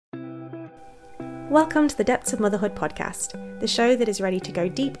Welcome to the Depths of Motherhood podcast, the show that is ready to go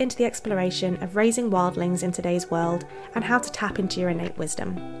deep into the exploration of raising wildlings in today's world and how to tap into your innate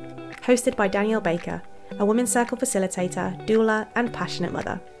wisdom. Hosted by Danielle Baker, a Women's Circle facilitator, doula, and passionate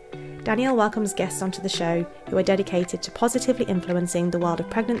mother. Danielle welcomes guests onto the show who are dedicated to positively influencing the world of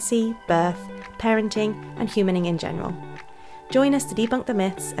pregnancy, birth, parenting, and humaning in general. Join us to debunk the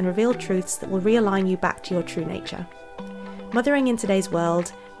myths and reveal truths that will realign you back to your true nature. Mothering in today's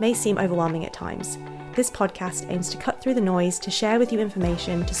world may seem overwhelming at times. This podcast aims to cut through the noise to share with you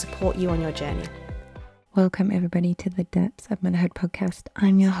information to support you on your journey. Welcome everybody to the Depths of Motherhood podcast.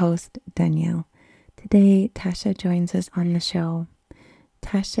 I'm your host, Danielle. Today, Tasha joins us on the show.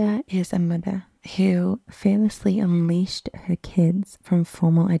 Tasha is a mother who fearlessly unleashed her kids from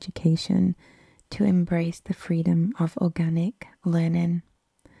formal education to embrace the freedom of organic learning.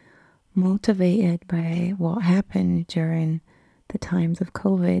 Motivated by what happened during the times of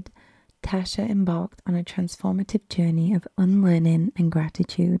COVID, Tasha embarked on a transformative journey of unlearning and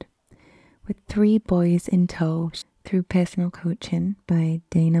gratitude. With 3 boys in tow, through personal coaching by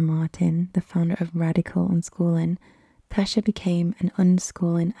Dana Martin, the founder of Radical Unschooling, Tasha became an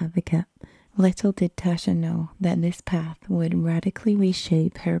unschooling advocate. Little did Tasha know that this path would radically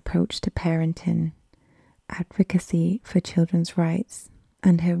reshape her approach to parenting, advocacy for children's rights,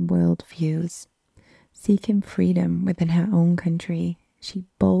 and her worldviews. Seeking freedom within her own country, she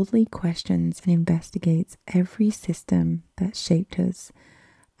boldly questions and investigates every system that shaped us,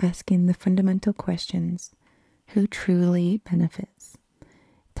 asking the fundamental questions: who truly benefits?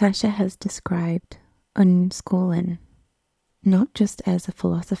 Tasha has described unschooling not just as a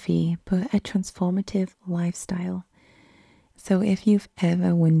philosophy, but a transformative lifestyle. So if you've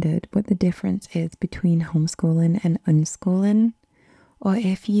ever wondered what the difference is between homeschooling and unschooling, or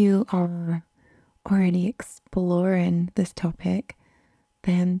if you are already exploring this topic,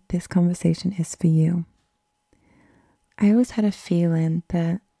 then this conversation is for you. I always had a feeling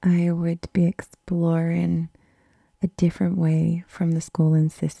that I would be exploring a different way from the schooling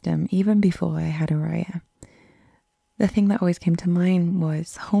system, even before I had Araya. The thing that always came to mind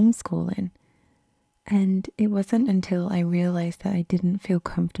was homeschooling. And it wasn't until I realized that I didn't feel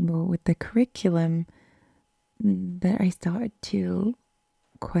comfortable with the curriculum that I started to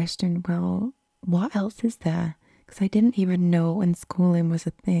question, well, what else is there? Because I didn't even know unschooling was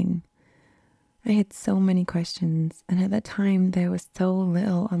a thing. I had so many questions, and at that time there was so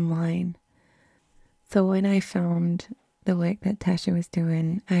little online. So when I found the work that Tasha was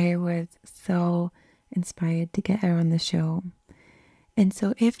doing, I was so inspired to get her on the show. And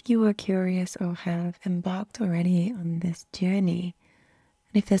so if you are curious or have embarked already on this journey,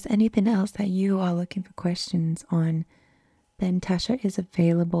 and if there's anything else that you are looking for questions on, then Tasha is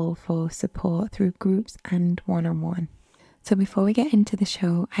available for support through groups and one-on-one. So before we get into the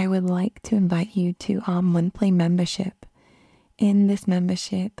show, I would like to invite you to our monthly membership. In this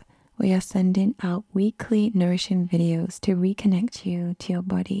membership, we are sending out weekly nourishing videos to reconnect you to your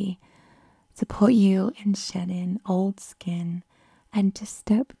body, support you in shedding old skin, and to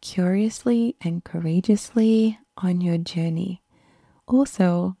step curiously and courageously on your journey.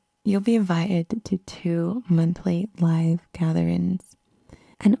 Also, you'll be invited to 2 monthly live gatherings,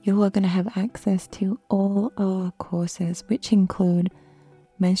 and you are going to have access to all our courses, which include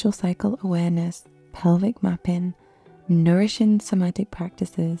menstrual cycle awareness, pelvic mapping, nourishing somatic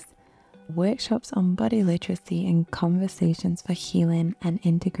practices, workshops on body literacy, and conversations for healing and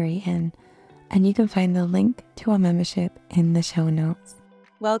integrating. And you can find the link to our membership in the show notes.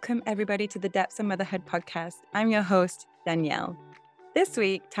 Welcome everybody to the Depths of Motherhood podcast. I'm your host, Danielle. This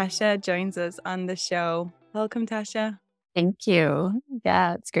week, Tasha joins us on the show. Welcome, Tasha. Thank you.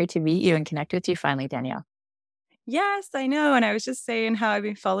 Yeah, it's great to meet you and connect with you finally, Danielle. Yes, I know. And I was just saying how I've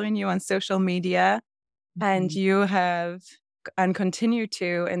been following you on social media, and you have and continue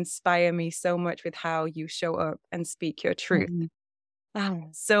to inspire me so much with how you show up and speak your truth.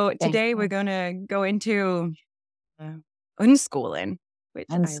 So today we're going to go into unschooling, which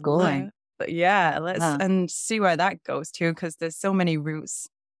I love. But yeah, let's and see where that goes to, because there's so many roots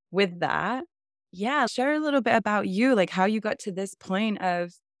with that. Yeah, share a little bit about you, like how you got to this point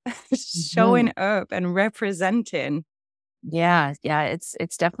of showing up and representing. Yeah, it's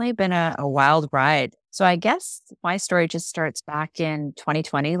definitely been a wild ride. So I guess my story just starts back in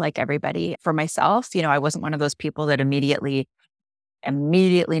 2020, like everybody. For myself, I wasn't one of those people that immediately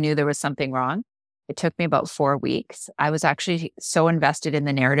knew there was something wrong. It took me about 4 weeks. I was actually so invested in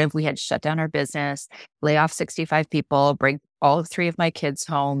the narrative. We had shut down our business, lay off 65 people, bring all 3 of my kids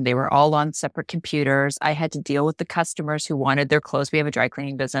home. They were all on separate computers. I had to deal with the customers who wanted their clothes. We have a dry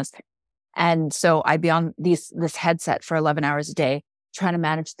cleaning business. And so I'd be on this headset for 11 hours a day. trying to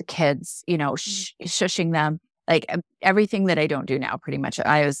manage the kids, shushing them, like everything that I don't do now, pretty much.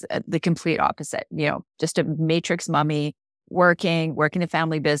 I was the complete opposite, just a matrix mummy, working the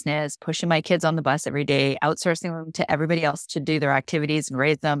family business, pushing my kids on the bus every day, outsourcing them to everybody else to do their activities and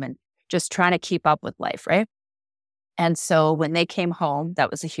raise them, and just trying to keep up with life, right? And so when they came home, that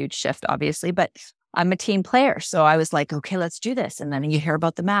was a huge shift, obviously, but I'm a team player. So I was like, okay, let's do this. And then you hear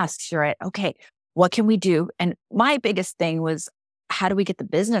about the masks. You're right. Okay, what can we do? And my biggest thing was, how do we get the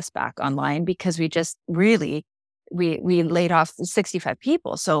business back online? Because we just really, we laid off 65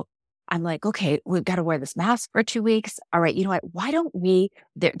 people. So I'm like, okay, we've got to wear this mask for 2 weeks. All right, you know what? Why don't we,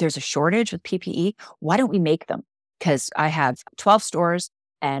 there's a shortage with PPE. Why don't we make them? Because I have 12 stores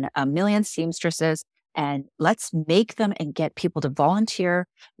and 1 million seamstresses, and let's make them and get people to volunteer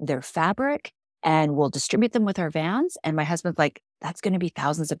their fabric, and we'll distribute them with our vans. And my husband's like, that's going to be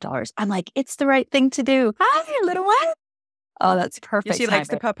thousands of dollars. I'm like, it's the right thing to do. Hi, little one. Oh, that's perfect. She likes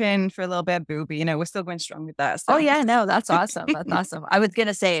to pop in for a little bit, booby. We're still going strong with that. So. Oh yeah, no, that's awesome. That's awesome. I was going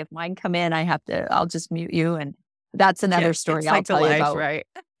to say, if mine come in, I'll just mute you. And that's another story I'll tell you about. Right?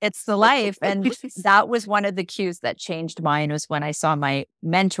 It's the life. And that was one of the cues that changed mine, was when I saw my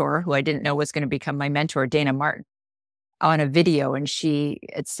mentor, who I didn't know was going to become my mentor, Dana Martin, on a video. And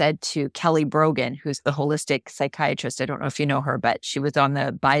it said to Kelly Brogan, who's the holistic psychiatrist. I don't know if you know her, but she was on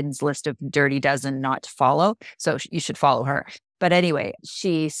the Biden's list of dirty dozen not to follow. So you should follow her. But anyway,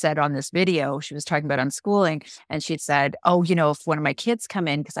 she said on this video, she was talking about unschooling, and she said, oh, if one of my kids come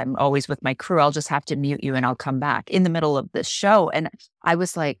in, because I'm always with my crew, I'll just have to mute you and I'll come back in the middle of this show. And I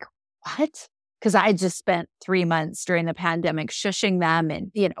was like, what? Because I just spent 3 months during the pandemic shushing them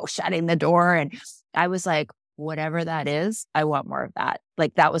and, shutting the door. And I was like, whatever that is, I want more of that.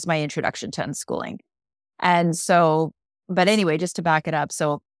 Like, that was my introduction to unschooling. And so, but anyway, just to back it up.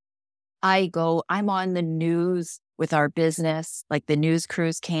 So I'm on the news with our business. Like, the news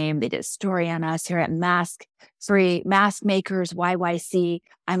crews came, they did a story on us here at Mask Makers, YYC.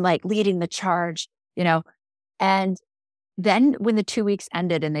 I'm like leading the charge, and then when the 2 weeks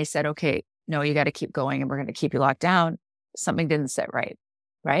ended and they said, okay, no, you got to keep going and we're going to keep you locked down, something didn't sit right?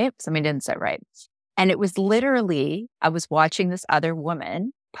 Something didn't sit right. And it was literally, I was watching this other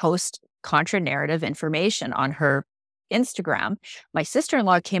woman post contra-narrative information on her Instagram. My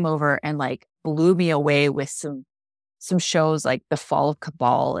sister-in-law came over and blew me away with some shows like The Fall of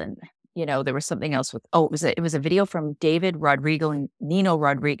Cabal. And, there was something else with, it was a video from David Rodrigo and Nino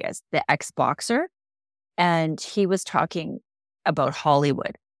Rodriguez, the ex-boxer. And he was talking about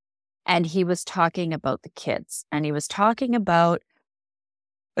Hollywood, and he was talking about the kids, and he was talking about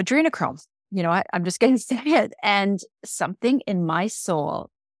adrenochrome. I'm just going to say it. And something in my soul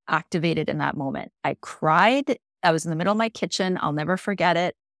activated in that moment. I cried. I was in the middle of my kitchen. I'll never forget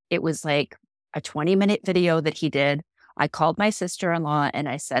it. It was like a 20-minute video that he did. I called my sister-in-law and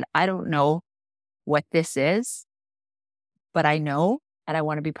I said, I don't know what this is, but I know, and I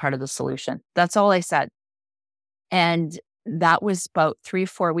want to be part of the solution. That's all I said. And that was about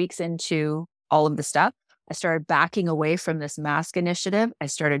 3-4 weeks into all of the stuff. I started backing away from this mask initiative. I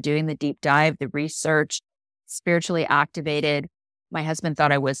started doing the deep dive, the research, spiritually activated. My husband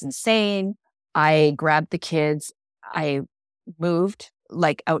thought I was insane. I grabbed the kids. I moved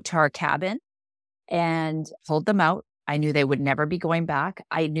out to our cabin and pulled them out. I knew they would never be going back.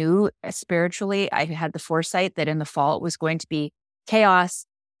 I knew spiritually, I had the foresight that in the fall it was going to be chaos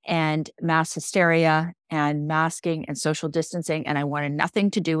and mass hysteria and masking and social distancing, and I wanted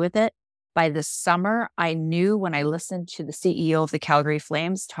nothing to do with it. By the summer, I knew, when I listened to the CEO of the Calgary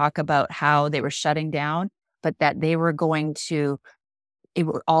Flames talk about how they were shutting down, but that they were it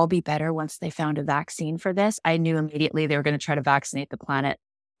would all be better once they found a vaccine for this. I knew immediately they were going to try to vaccinate the planet.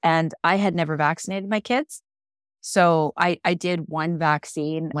 And I had never vaccinated my kids. So I did one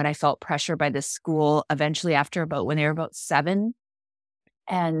vaccine when I felt pressure by the school. Eventually, when they were about 7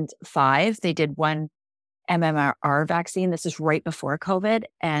 and 5, they did one MMR vaccine. This is right before COVID.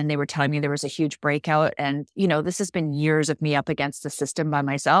 And they were telling me there was a huge breakout. And, this has been years of me up against the system by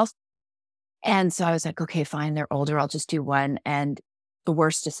myself. And so I was like, okay, fine. They're older. I'll just do one. And the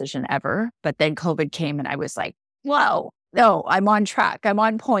worst decision ever. But then COVID came and I was like, whoa, no, I'm on track. I'm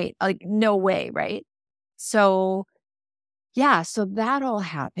on point. No way. Right. So yeah, so that all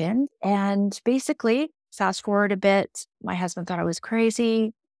happened. And basically, fast forward a bit, my husband thought I was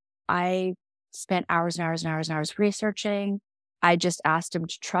crazy. I spent hours and hours and hours and hours researching. I just asked him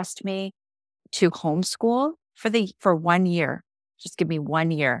to trust me to homeschool for 1 year. Just give me 1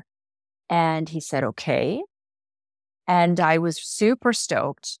 year. And he said, okay. And I was super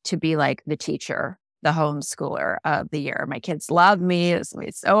stoked to be like the teacher the homeschooler of the year. My kids loved me. It's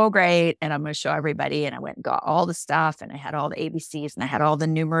so great. And I'm going to show everybody. And I went and got all the stuff, and I had all the ABCs, and I had all the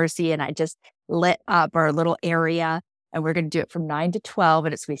numeracy, and I just lit up our little area, and we're going to do it from 9 to 12.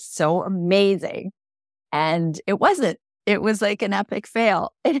 And it's going to be so amazing. And it wasn't. It was like an epic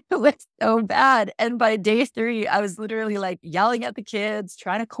fail. It was so bad. And by day 3, I was literally like yelling at the kids,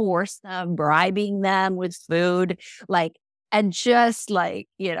 trying to coerce them, bribing them with food, and just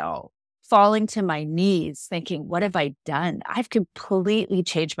falling to my knees thinking, what have I done? I've completely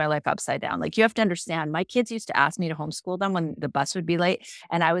changed my life upside down. You have to understand, my kids used to ask me to homeschool them when the bus would be late.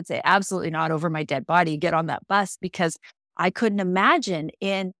 And I would say, absolutely not, over my dead body, get on that bus, because I couldn't imagine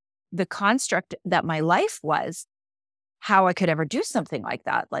in the construct that my life was, how I could ever do something like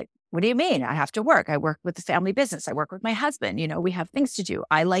that. What do you mean? I have to work. I work with the family business. I work with my husband. We have things to do.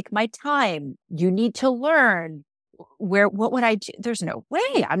 I like my time. You need to learn. What would I do? There's no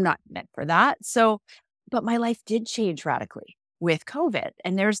way. I'm not meant for that. So, but my life did change radically with COVID.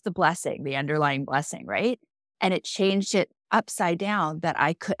 And there's the blessing, the underlying blessing, right? And it changed it upside down that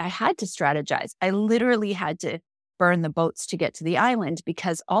I had to strategize. I literally had to burn the boats to get to the island,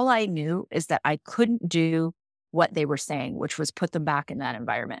 because all I knew is that I couldn't do what they were saying, which was put them back in that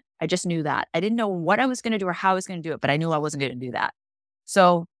environment. I just knew that. I didn't know what I was going to do or how I was going to do it, but I knew I wasn't going to do that.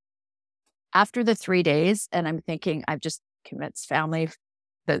 So after the 3 days, and I'm thinking, I've just convinced family,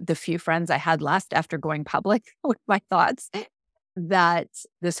 the few friends I had left after going public with my thoughts, that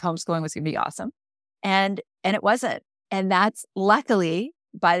this homeschooling was going to be awesome. And it wasn't. And that's luckily,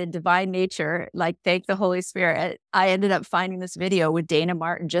 by the divine nature, thank the Holy Spirit, I ended up finding this video with Dana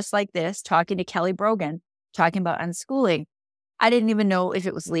Martin, just like this, talking to Kelly Brogan, talking about unschooling. I didn't even know if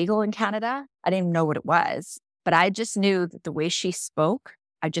it was legal in Canada. I didn't even know what it was, but I just knew that the way she spoke,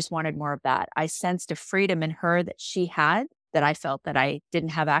 I just wanted more of that. I sensed a freedom in her that she had, that I felt that I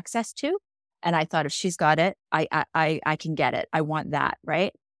didn't have access to. And I thought, if she's got it, I can get it. I want that.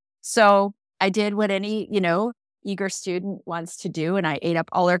 Right. So I did what any, eager student wants to do. And I ate up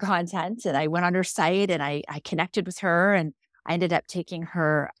all her content, and I went on her site, and I connected with her, and I ended up taking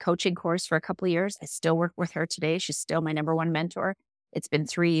her coaching course for a couple of years. I still work with her today. She's still my number one mentor. It's been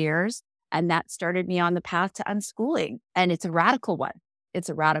 3 years. And that started me on the path to unschooling. And it's a radical one.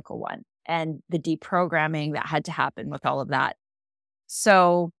 And the deprogramming that had to happen with all of that.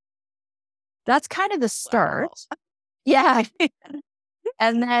 So that's kind of the start. Wow. Yeah.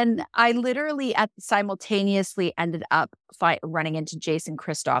 And then I literally simultaneously ended up running into Jason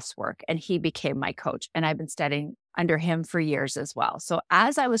Christoph's work, and he became my coach. And I've been studying under him for years as well. So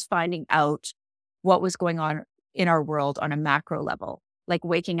as I was finding out what was going on in our world on a macro level,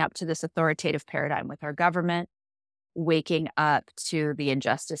 waking up to this authoritative paradigm with our government, waking up to the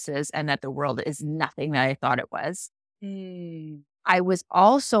injustices, and that the world is nothing that I thought it was. I was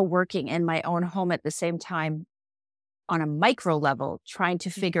also working in my own home at the same time on a micro level, trying to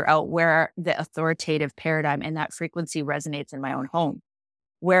figure out where the authoritative paradigm and that frequency resonates in my own home.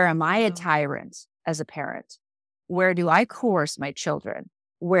 Where am I a tyrant as a parent? Where do I coerce my children?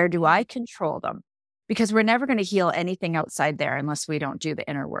 Where do I control them? Because we're never going to heal anything outside there unless we don't do the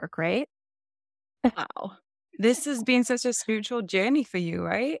inner work, right? Wow. This has been such a spiritual journey for you,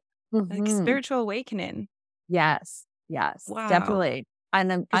 right? Spiritual awakening. Yes. Wow. Definitely.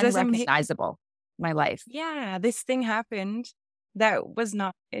 Unrecognizable. My life. Yeah, this thing happened that was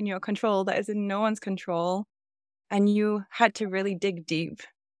not in your control, that is in no one's control. And you had to really dig deep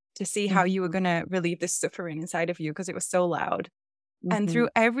to see how you were going to relieve this suffering inside of you, because it was so loud. And through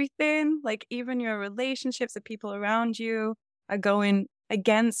everything, even your relationships, the people around you are going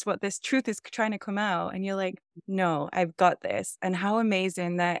against what this truth is trying to come out. And you're like, no, I've got this. And how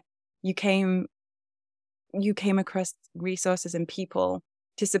amazing that you came across resources and people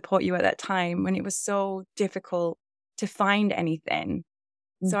to support you at that time when it was so difficult to find anything.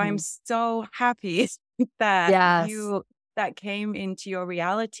 So I'm so happy that that came into your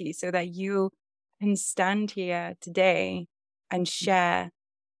reality, so that you can stand here today and share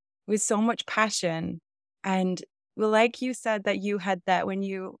with so much passion. And like you said that you had that when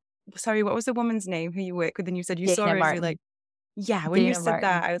what was the woman's name who you work with? And you said you saw her and you're like, yeah, when you said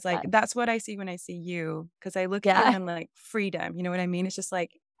that, I was like, that's what I see when I see you. Because I look at you and freedom, you know what I mean? It's just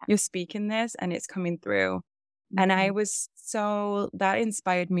you're speaking this and it's coming through. And that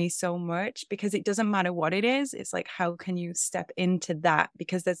inspired me so much, because it doesn't matter what it is. It's how can you step into that?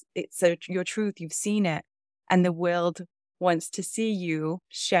 Because it's your truth. You've seen it. And the world wants to see you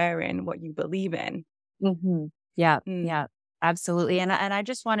sharing what you believe in. Yeah. Absolutely. And I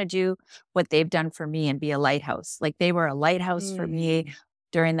just want to do what they've done for me and be a lighthouse. They were a lighthouse for me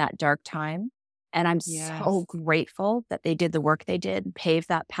during that dark time. And I'm so grateful that they did the work they did and paved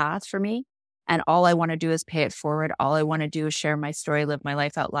that path for me. And all I want to do is pay it forward. All I want to do is share my story, live my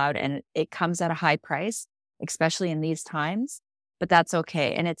life out loud. And it comes at a high price, especially in these times, but that's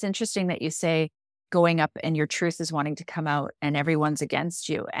okay. And it's interesting that you say going up and your truth is wanting to come out and everyone's against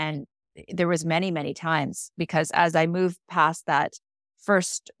you. And there was many, many times, because as I moved past that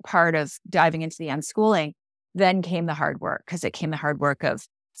first part of diving into the unschooling, then came the hard work, because it came the hard work of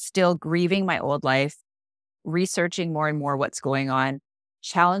still grieving my old life, researching more and more what's going on,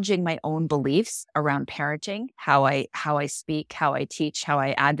 challenging my own beliefs around parenting, how I speak, how I teach, how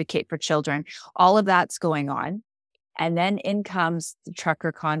I advocate for children. All of that's going on. And then in comes the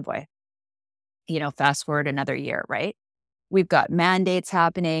trucker convoy. Fast forward another year, right? We've got mandates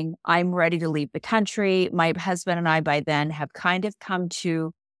happening. I'm ready to leave the country. My husband and I by then have kind of come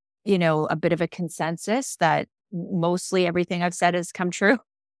to, a bit of a consensus that mostly everything I've said has come true.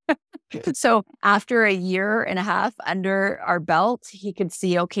 So after a year and a half under our belt, he could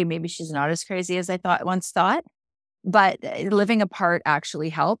see, okay, maybe she's not as crazy as I once thought. But living apart actually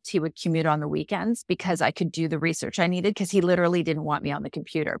helped. He would commute on the weekends because I could do the research I needed, because he literally didn't want me on the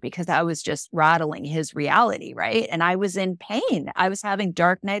computer because I was just rattling his reality, right? And I was in pain. I was having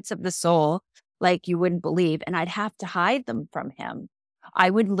dark nights of the soul like you wouldn't believe, and I'd have to hide them from him. I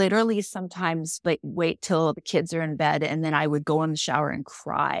would literally sometimes wait till the kids are in bed, and then I would go in the shower and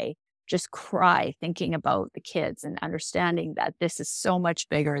cry, just cry, thinking about the kids and understanding that this is so much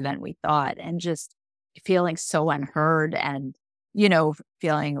bigger than we thought, and just feeling so unheard and,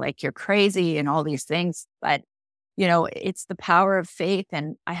 feeling like you're crazy and all these things. But, it's the power of faith.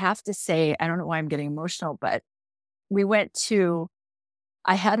 And I have to say, I don't know why I'm getting emotional, but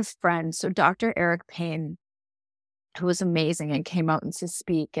I had a friend, so Dr. Eric Payne, who was amazing and came out to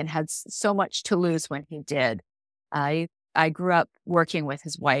speak and had so much to lose when he did. I grew up working with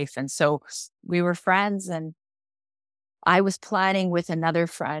his wife, and so we were friends, and I was planning with another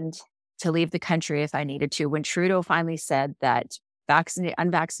friend to leave the country if I needed to, when Trudeau finally said that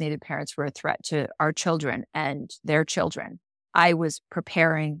unvaccinated parents were a threat to our children and their children. I was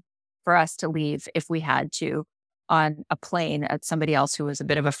preparing for us to leave if we had to on a plane at somebody else who was a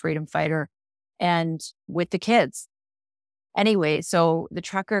bit of a freedom fighter and with the kids. Anyway, so the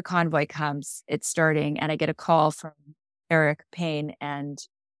trucker convoy comes, it's starting, and I get a call from Eric Payne, and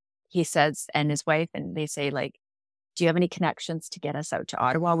he says, and his wife, and they say, like, do you have any connections to get us out to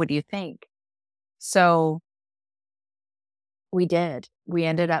Ottawa? What do you think? So we did. We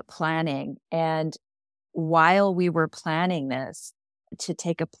ended up planning. And while we were planning this to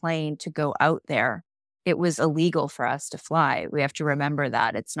take a plane to go out there, it was illegal for us to fly. We have to remember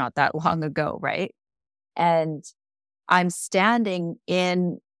that. It's not that long ago, right? And I'm standing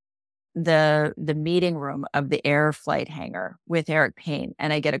in the meeting room of the air flight hangar with Eric Payne,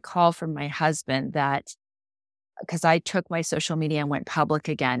 and I get a call from my husband that, because I took my social media and went public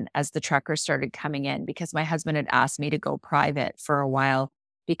again as the truckers started coming in, because my husband had asked me to go private for a while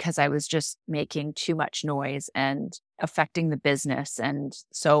because I was just making too much noise and affecting the business. And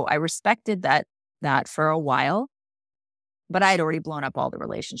so I respected that for a while, but I had already blown up all the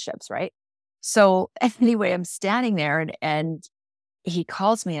relationships, right? So anyway, I'm standing there and he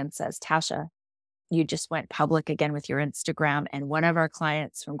calls me and says, Tasha, you just went public again with your Instagram. And one of our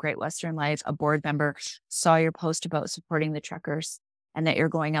clients from Great Western Life, a board member, saw your post about supporting the truckers and that you're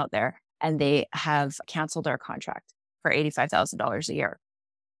going out there, and they have canceled our contract for $85,000 a year.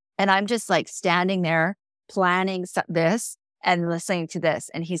 And I'm just like standing there planning this and listening to this.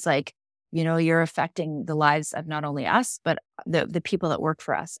 And he's like, you're affecting the lives of not only us, but the people that work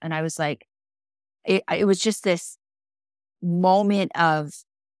for us. And I was like, it was just this moment of,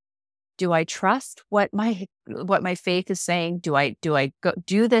 do I trust what my faith is saying? Do I go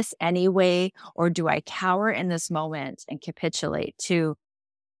do this anyway, or do I cower in this moment and capitulate to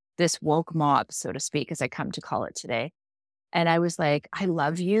this woke mob, so to speak, as I come to call it today? And I was like, I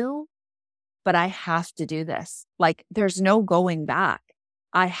love you, but I have to do this. Like, there's no going back.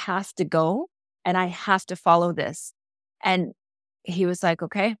 I have to go and I have to follow this. And he was like,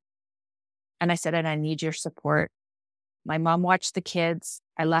 okay. And I said, and I need your support. My mom watched the kids.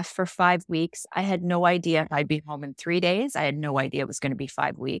 I left for 5 weeks. I had no idea if I'd be home in 3 days. I had no idea it was going to be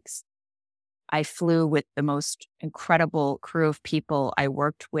 5 weeks. I flew with the most incredible crew of people. I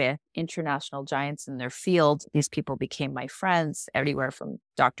worked with international giants in their field. These people became my friends, everywhere from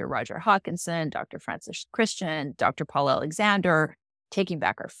Dr. Roger Hawkinson, Dr. Francis Christian, Dr. Paul Alexander, Taking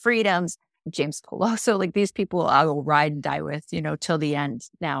Back Our Freedoms, James Peloso. Like, these people I will ride and die with, till the end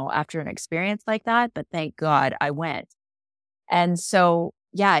now after an experience like that. But thank God I went. And so,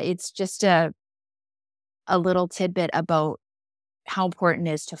 yeah, it's just a little tidbit about how important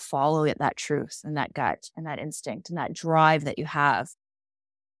it is to follow that truth and that gut and that instinct and that drive that you have.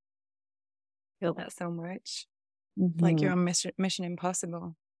 feel that so much. Like Mhm. you're on Mission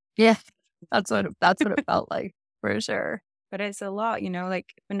Impossible. Yeah, that's what it felt like for sure. But it's a lot,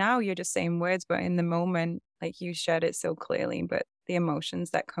 like for now you're just saying words, but in the moment, like you shared it so clearly, but the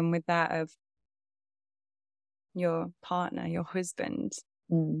emotions that come with that of your partner, your husband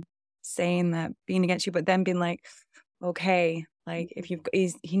Mm. saying that, being against you, but then being like, okay, like if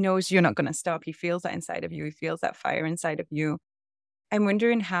he knows you're not going to stop. He feels that inside of you. He feels that fire inside of you. I'm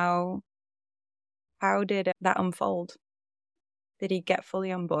wondering how did that unfold? Did he get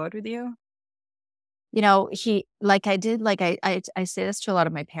fully on board with you? He like I did, like I say this to a lot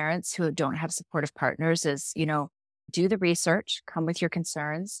of my parents who don't have supportive partners is, do the research, come with your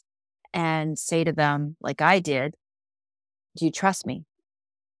concerns and say to them, like I did, do you trust me?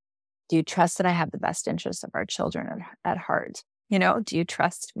 Do you trust that I have the best interests of our children at heart? Do you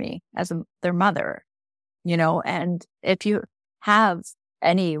trust me as their mother? And if you have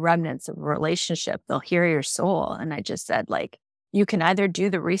any remnants of a relationship, they'll hear your soul. And I just said, like, you can either do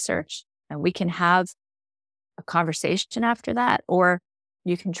the research and we can have a conversation after that, or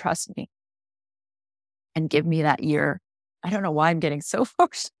you can trust me and give me that year. I don't know why I'm getting so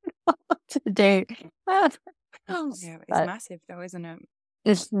emotional today. Yeah, it's But massive though, isn't it?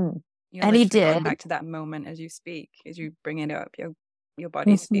 mhm. You're And he literally going did. back to that moment as you speak, as you bring it up. Your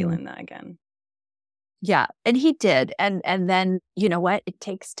body's Mhm. feeling that again. Yeah, and he did. And then, you know what? It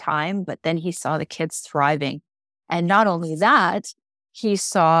takes time, but then he saw the kids thriving. And not only that, he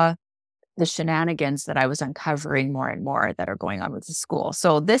saw the shenanigans that I was uncovering more and more that are going on with the school.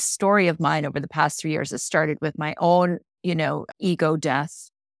 So this story of mine over the past 3 years has started with my own, ego death,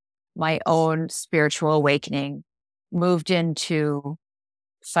 my own spiritual awakening, moved into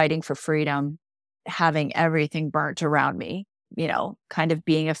fighting for freedom, having everything burnt around me, kind of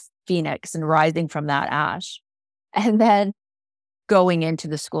being a phoenix and rising from that ash. And then going into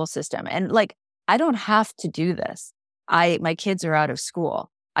the school system. And like, I don't have to do this. My kids are out of school.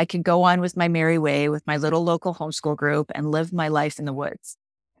 I can go on with my merry way with my little local homeschool group and live my life in the woods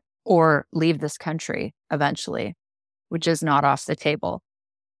or leave this country eventually, which is not off the table.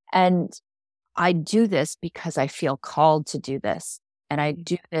 And I do this because I feel called to do this. And I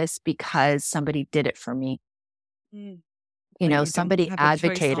do this because somebody did it for me. Mm. Like you don't Somebody have a choice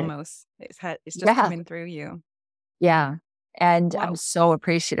advocated. almost. It's just Yeah. coming through you. Yeah. And Wow. I'm so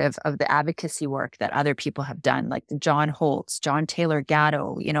appreciative of the advocacy work that other people have done, like the John Holtz, John Taylor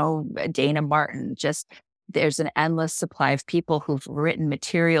Gatto, Dana Martin. Just there's an endless supply of people who've written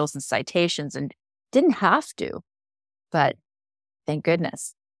materials and citations and didn't have to, but thank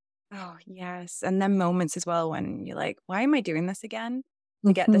goodness. Oh, yes. And then moments as well when you're like, why am I doing this again?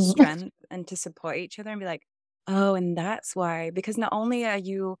 To get the Mhm. strength and to support each other and be like, oh, and that's why. Because not only are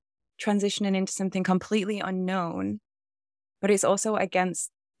you transitioning into something completely unknown, but it's also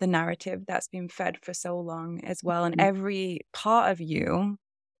against the narrative that's been fed for so long as well. And every part of you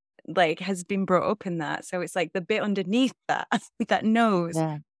like has been brought up in that. So it's like the bit underneath that that knows,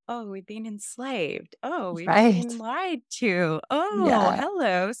 Yeah. oh, we've been enslaved. Oh, we've Right. been lied to. Oh, Yeah.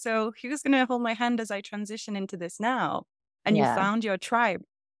 hello. So who's going to hold my hand as I transition into this now? And you Yeah. found your tribe,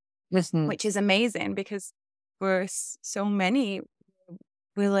 Mhm. which is amazing because we're so many,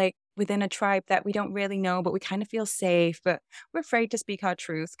 we're like within a tribe that we don't really know, but we kind of feel safe, but we're afraid to speak our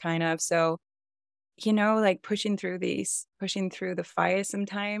truth, kind of. So, like pushing through the fire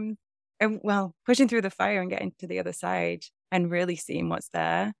sometimes, and well, pushing through the fire and getting to the other side and really seeing what's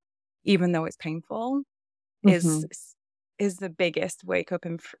there, even though it's painful, is Mhm. is the biggest wake up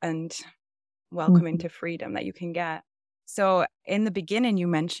and welcome Mhm. into freedom that you can get. So in the beginning, you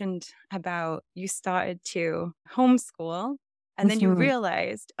mentioned about you started to homeschool and then you Mhm.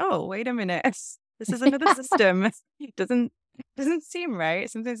 realized, oh, wait a minute, this is another system. It doesn't seem right.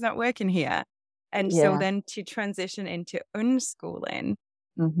 Something's not working here. And so Yeah. then to transition into unschooling,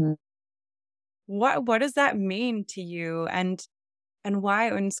 Mhm. what does that mean to you and why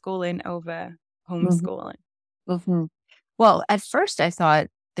unschooling over Mhm. homeschooling? Mhm. Well, at first I thought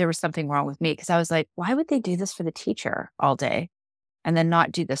there was something wrong with me because I was like, why would they do this for the teacher all day and then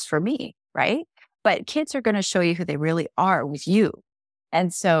not do this for me? Right. But kids are going to show you who they really are with you.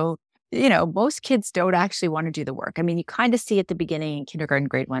 And so, most kids don't actually want to do the work. I mean, you kind of see at the beginning in kindergarten,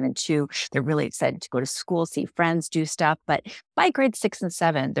 grade 1 and 2, they're really excited to go to school, see friends, do stuff. But by grade 6 and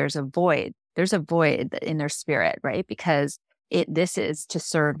 7, there's a void. There's a void in their spirit, right? Because this is to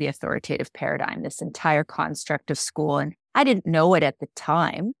serve the authoritative paradigm, this entire construct of school. And I didn't know it at the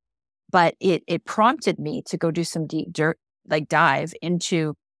time, but it prompted me to go do some deep dive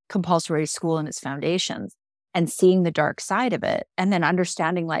into compulsory school and its foundations and seeing the dark side of it. And then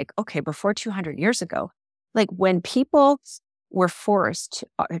understanding like, okay, before 200 years ago, like when people were forced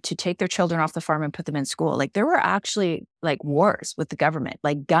to take their children off the farm and put them in school. Like there were actually like wars with the government,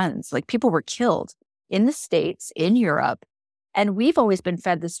 like guns, like people were killed in the States, in Europe. And we've always been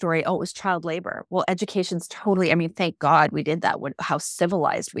fed the story, oh, it was child labor. Well, education's totally, I mean, thank God we did that, how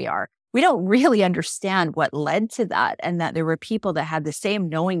civilized we are. We don't really understand what led to that, and that there were people that had the same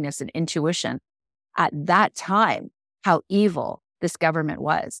knowingness and intuition at that time, how evil this government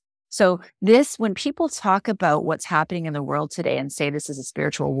was. So when people talk about what's happening in the world today and say this is a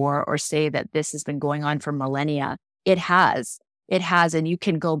spiritual war, or say that this has been going on for millennia, it has. And you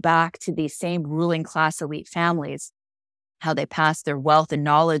can go back to these same ruling class elite families, how they pass their wealth and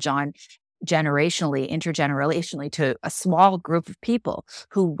knowledge on generationally, intergenerationally to a small group of people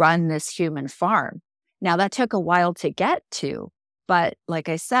who run this human farm. Now, that took a while to get to, but like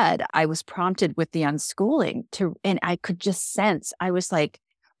I said, I was prompted with the unschooling and I could just sense, I was like,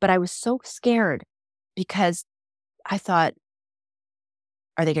 but I was so scared because I thought,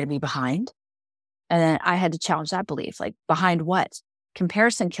 are they going to be behind? And then I had to challenge that belief, like behind what?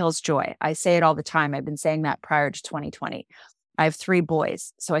 Comparison kills joy. I say it all the time. I've been saying that prior to 2020. I have 3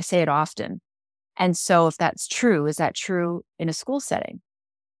 boys, so I say it often. And so if that's true, is that true in a school setting?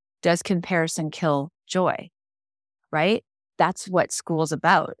 Does comparison kill joy? Right? That's what school's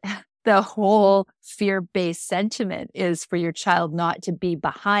about. The whole fear-based sentiment is for your child not to be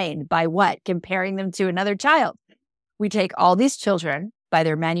behind by what? Comparing them to another child. We take all these children by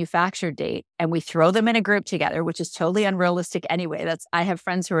their manufacture date and we throw them in a group together, which is totally unrealistic anyway. I have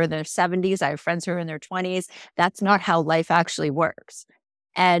friends who are in their 70s. I have friends who are in their 20s. That's not how life actually works.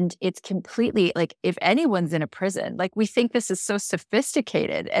 And it's completely like, if anyone's in a prison, like we think this is so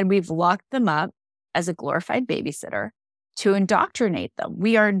sophisticated and we've locked them up as a glorified babysitter to indoctrinate them.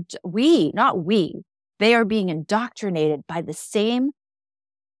 They are being indoctrinated by the same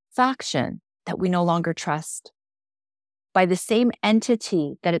faction that we no longer trust, by the same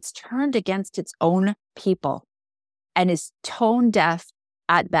entity that it's turned against its own people and is tone deaf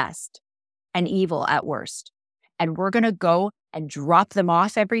at best and evil at worst. And we're going to go and drop them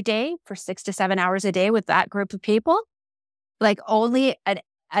off every day for 6 to 7 hours a day with that group of people? Like only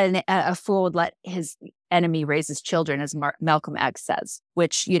a fool would let his enemy raise his children, as Malcolm X says,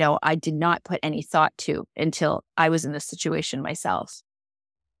 which, I did not put any thought to until I was in this situation myself.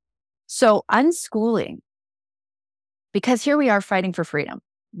 So unschooling, because here we are fighting for freedom.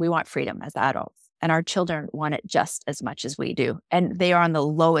 We want freedom as adults, and our children want it just as much as we do. And they are on the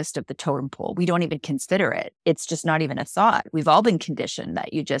lowest of the totem pole. We don't even consider it. It's just not even a thought. We've all been conditioned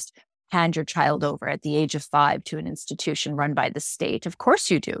that you just hand your child over at the age of 5 to an institution run by the state. Of course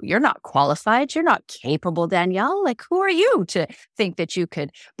you do. You're not qualified. You're not capable, Danielle. Like, who are you to think that you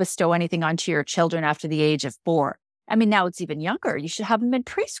could bestow anything onto your children after the age of 4? I mean, now it's even younger. You should have them in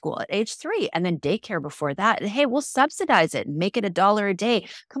preschool at age 3 and then daycare before that. And hey, we'll subsidize it and make it $1 a day.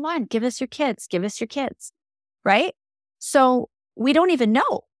 Come on, give us your kids. Give us your kids. Right? So we don't even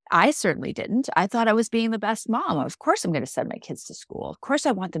know. I certainly didn't. I thought I was being the best mom. Of course, I'm going to send my kids to school. Of course,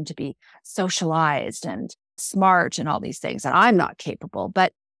 I want them to be socialized and smart and all these things. And I'm not capable.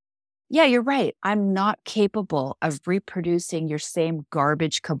 But yeah, you're right. I'm not capable of reproducing your same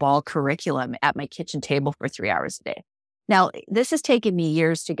garbage cabal curriculum at my kitchen table for 3 hours a day. Now, this has taken me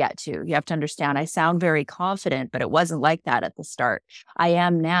years to get to. You have to understand, I sound very confident, but it wasn't like that at the start. I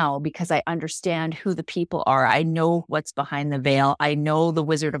am now because I understand who the people are. I know what's behind the veil. I know the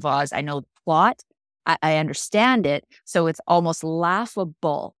Wizard of Oz. I know the plot. I understand it. So it's almost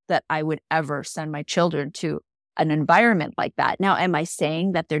laughable that I would ever send my children to an environment like that. Now, am I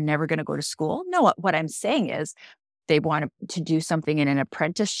saying that they're never going to go to school? No, what I'm saying is they want to do something in an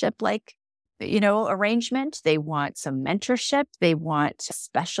apprenticeship like, arrangement. They want some mentorship. They want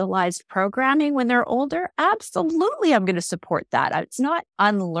specialized programming when they're older. Absolutely, I'm going to support that. It's not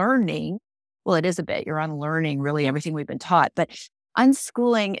unlearning. Well, it is a bit. You're unlearning really everything we've been taught. But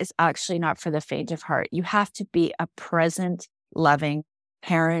unschooling is actually not for the faint of heart. You have to be a present, loving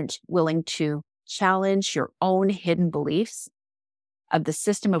parent willing to challenge your own hidden beliefs of the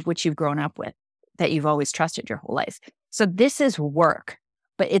system of which you've grown up with, that you've always trusted your whole life. So this is work,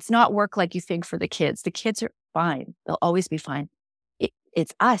 but it's not work like you think for the kids. The kids are fine. They'll always be fine.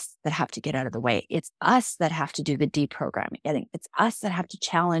 It's us that have to get out of the way. It's us that have to do the deprogramming. It's us that have to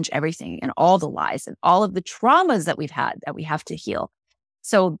challenge everything and all the lies and all of the traumas that we've had that we have to heal.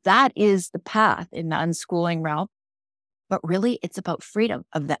 So that is the path in the unschooling realm. But really, it's about freedom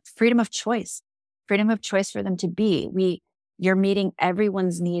of choice for them to be. You're meeting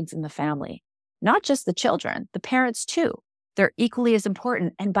everyone's needs in the family, not just the children, the parents too. They're equally as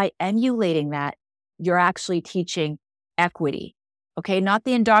important. And by emulating that, you're actually teaching equity. Okay, not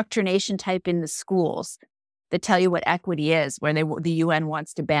the indoctrination type in the schools, that tell you what equity is, when the UN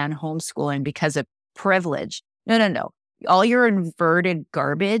wants to ban homeschooling because of privilege. No. All your inverted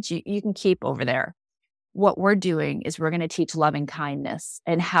garbage, you can keep over there. What we're doing is we're going to teach loving kindness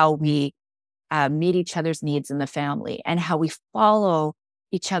and how we meet each other's needs in the family and how we follow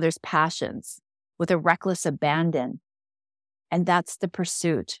each other's passions with a reckless abandon. And that's the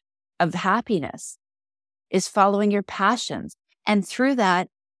pursuit of happiness, is following your passions. And through that,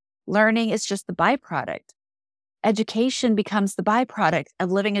 learning is just the byproduct. Education becomes the byproduct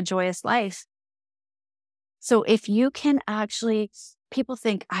of living a joyous life. So if you can actually, people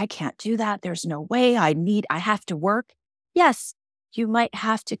think, I can't do that. There's no way. I have to work. Yes, you might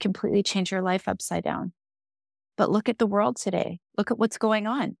have to completely change your life upside down. But look at the world today. Look at what's going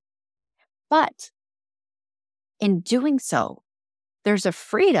on. But in doing so, there's a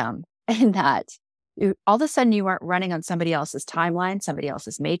freedom in that all of a sudden you aren't running on somebody else's timeline, somebody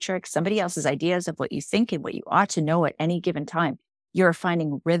else's matrix, somebody else's ideas of what you think and what you ought to know at any given time. You're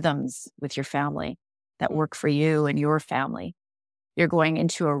finding rhythms with your family that work for you and your family. You're going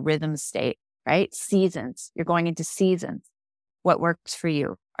into a rhythm state, right? Seasons. You're going into seasons. What works for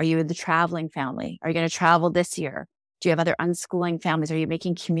you? Are you in the traveling family? Are you going to travel this year? Do you have other unschooling families? Are you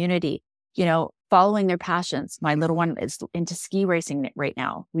making community? Following their passions. My little one is into ski racing right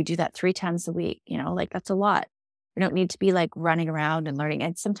now. We do that 3 times a week, that's a lot. We don't need to be like running around and learning.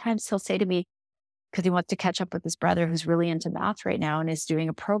 And sometimes he'll say to me, because he wants to catch up with his brother who's really into math right now and is doing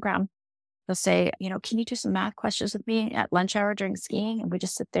a program, he'll say, can you do some math questions with me at lunch hour during skiing? And we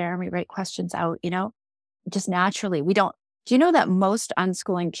just sit there and we write questions out, just naturally. Do you know that most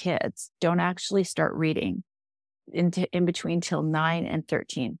unschooling kids don't actually start reading in between till 9 and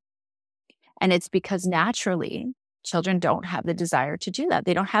 13? And it's because naturally children don't have the desire to do that.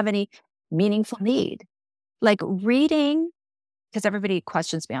 They don't have any meaningful need. Like reading, because everybody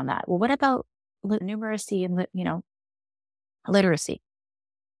questions me on that. Well, what about numeracy and, literacy?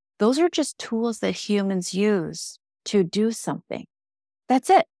 Those are just tools that humans use to do something.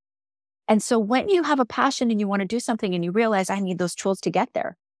 That's it. And so when you have a passion and you want to do something and you realize I need those tools to get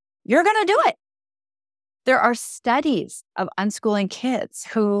there, you're going to do it. There are studies of unschooling kids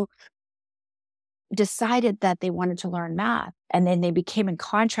who decided that they wanted to learn math. And then they became in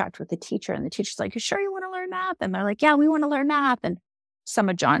contract with the teacher. And the teacher's like, you sure you want to learn math? And they're like, yeah, we want to learn math. And some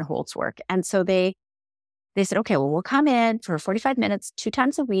of John Holt's work. And so they said, okay, well, we'll come in for 45 minutes, 2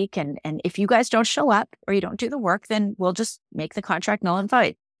 times a week. And if you guys don't show up or you don't do the work, then we'll just make the contract null and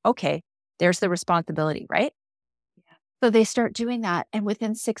void. Okay, there's the responsibility, right? Yeah. So they start doing that. And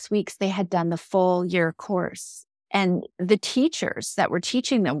within 6 weeks, they had done the full year course. And the teachers that were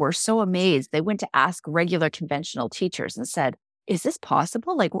teaching them were so amazed. They went to ask regular conventional teachers and said, is this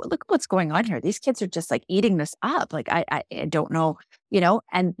possible? Like, look what's going on here. These kids are just like eating this up. Like, I don't know,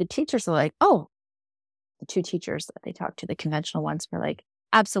 and the teachers are like, oh, the 2 teachers that they talked to, the conventional ones, were like,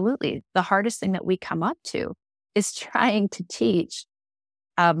 absolutely. The hardest thing that we come up to is trying to teach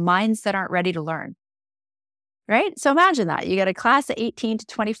minds that aren't ready to learn. Right? So imagine that. You got a class of 18 to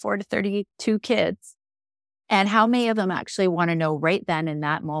 24 to 32 kids. And how many of them actually want to know right then in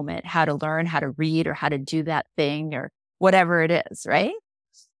that moment how to learn, how to read, or how to do that thing or whatever it is, right?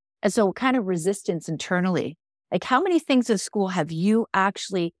 And so kind of resistance internally. Like how many things in school have you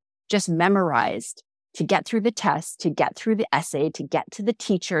actually just memorized to get through the test, to get through the essay, to get to the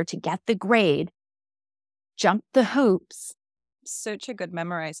teacher, to get the grade, jump the hoops? Such a good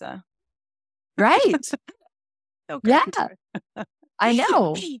memorizer. Right. So yeah. I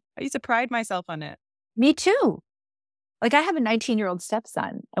know. I used to pride myself on it. Me too. Like I have a 19-year-old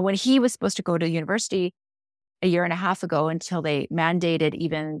stepson. And when he was supposed to go to university a year and a half ago until they mandated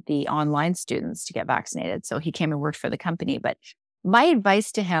even the online students to get vaccinated. So he came and worked for the company. But my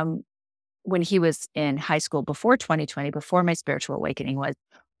advice to him when he was in high school before 2020, before my spiritual awakening was,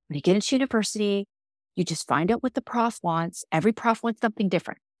 when you get into university, you just find out what the prof wants. Every prof wants something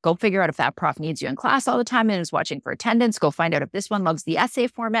different. Go figure out if that prof needs you in class all the time and is watching for attendance. Go find out if this one loves the essay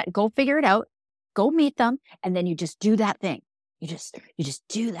format. Go figure it out. Go meet them. And then you just do that thing. You just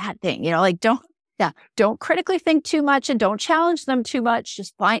do that thing. Like don't critically think too much and don't challenge them too much.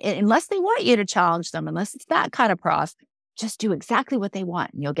 Just find, unless they want you to challenge them, unless it's that kind of prof, just do exactly what they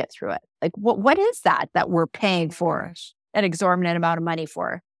want and you'll get through it. Like what is that we're paying for an exorbitant amount of money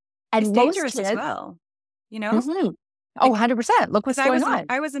for? And it's dangerous kids, as well, Mm-hmm. Oh, 100%. Look what's going on.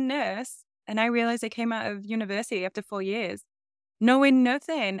 I was a nurse and I realized I came out of university after 4 years knowing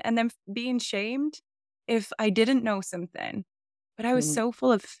nothing and then being shamed if I didn't know something. But I was so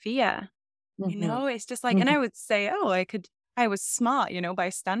full of fear, it's just like, and I would say, I was smart, by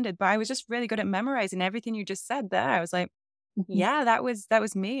standard, but I was just really good at memorizing everything you just said there. I was like, yeah, that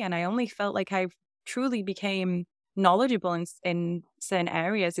was me. And I only felt like I truly became knowledgeable in certain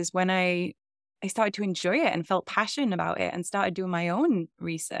areas is when I started to enjoy it and felt passionate about it and started doing my own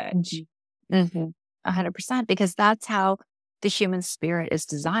research. 100%, because that's how the human spirit is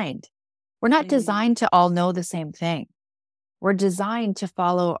designed. We're not Mm. designed to all know the same thing. We're designed to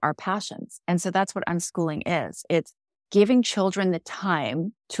follow our passions. And so that's what unschooling is. It's giving children the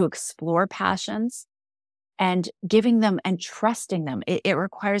time to explore passions and giving them and trusting them. It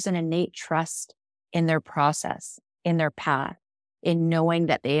requires an innate trust in their process, in their path, in knowing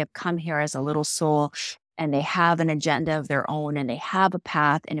that they have come here as a little soul and they have an agenda of their own and they have a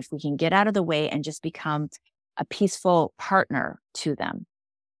path. And if we can get out of the way and just become a peaceful partner to them,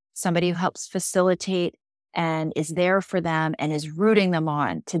 somebody who helps facilitate and is there for them and is rooting them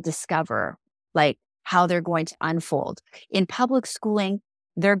on to discover like how they're going to unfold. In public schooling,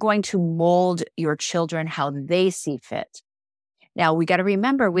 they're going to mold your children how they see fit. Now, we got to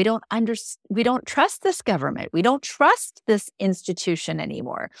remember, we don't trust this government. We don't trust this institution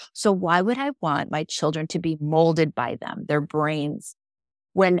anymore. So why would I want my children to be molded by them, their brains,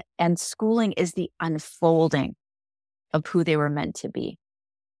 and schooling is the unfolding of who they were meant to be?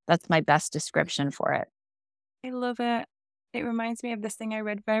 That's my best description for it. I love it. It reminds me of this thing I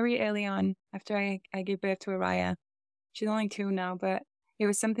read very early on after I gave birth to Araya. She's only 2 now, but it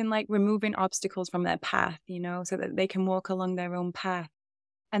was something like removing obstacles from their path, so that they can walk along their own path.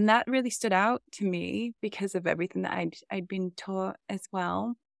 And that really stood out to me because of everything that I'd been taught as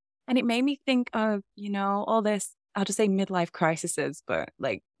well. And it made me think of, all this, I'll just say midlife crises, but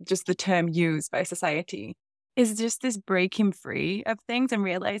like just the term used by society is just this breaking free of things and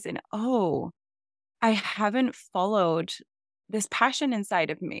realizing, oh, I haven't followed this passion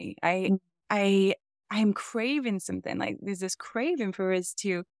inside of me. I'm craving something. Like there's this craving for us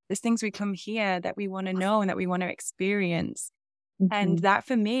there's things we come here that we want to know and that we want to experience. And that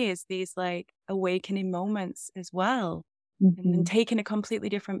for me is these like awakening moments as well. And then taking a completely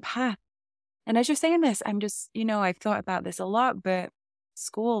different path. And as you're saying this, I'm just, I've thought about this a lot, but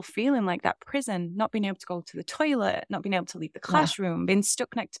school feeling like that prison, not being able to go to the toilet, not being able to leave the classroom, being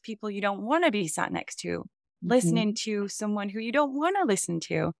stuck next to people you don't want to be sat next to, listening to someone who you don't want to listen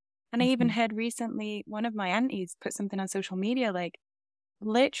to. And I even heard recently one of my aunties put something on social media, like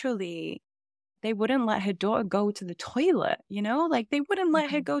literally they wouldn't let her daughter go to the toilet, like they wouldn't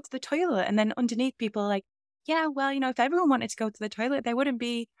let her go to the toilet. And then underneath people are like, yeah, well, if everyone wanted to go to the toilet, there wouldn't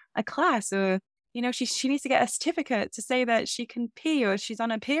be a class, or she needs to get a certificate to say that she can pee or she's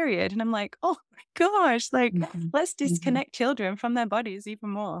on a period. And I'm like, oh my gosh, like let's disconnect children from their bodies even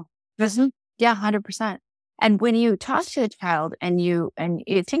more. Yeah, 100%. And when you talk to a child and you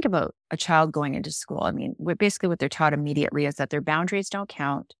think about a child going into school, I mean, basically what they're taught immediately is that their boundaries don't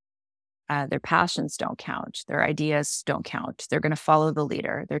count. Their passions don't count. Their ideas don't count. They're going to follow the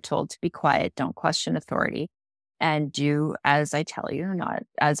leader. They're told to be quiet, don't question authority, and do as I tell you, not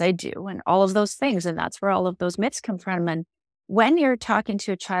as I do, and all of those things. And that's where all of those myths come from. And when you're talking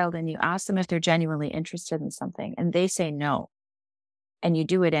to a child and you ask them if they're genuinely interested in something and they say no, and you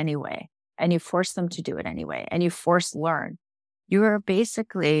do it anyway, and you force them to do it anyway, and you force learn, you are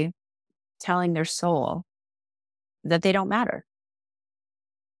basically telling their soul that they don't matter.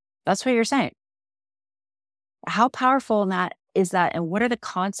 That's what you're saying. How powerful is that? And what are the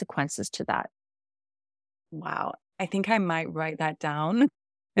consequences to that? Wow. I think I might write that down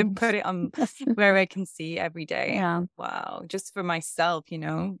and put it on where I can see every day. Yeah. Wow. Just for myself,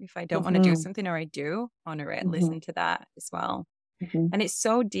 if I don't want to do something or I do, honor it, listen to that as well. And it's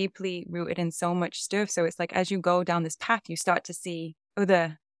so deeply rooted in so much stuff. So it's like, as you go down this path, you start to see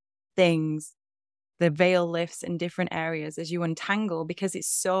other things. The veil lifts in different areas as you untangle, because it's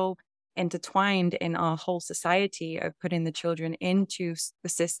so intertwined in our whole society of putting the children into the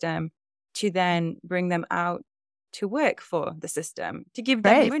system to then bring them out to work for the system, to give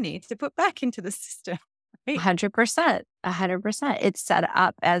them money to put back into the system. 100%. It's set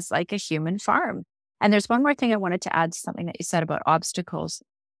up as like a human farm. And there's one more thing I wanted to add to something that you said about obstacles.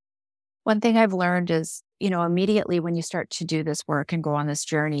 One thing I've learned is, immediately when you start to do this work and go on this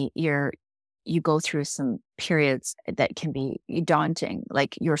journey, you go through some periods that can be daunting.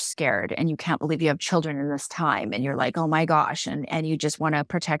 Like you're scared and you can't believe you have children in this time. And you're like, oh my gosh. And you just want to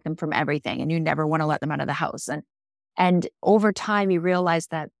protect them from everything. And you never want to let them out of the house. And over time, you realize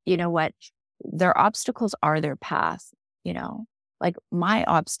that, what, their obstacles are their path, like my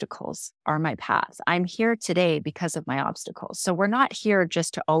obstacles are my path. I'm here today because of my obstacles. So we're not here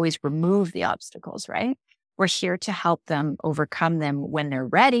just to always remove the obstacles, right? We're here to help them overcome them when they're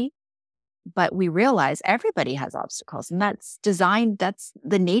ready. But we realize everybody has obstacles, and that's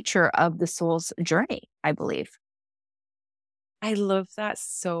the nature of the soul's journey, I believe. I love that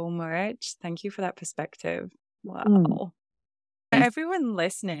so much. Thank you for that perspective. Wow. Everyone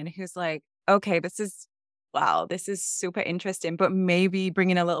listening who's like, okay, this is super interesting, but maybe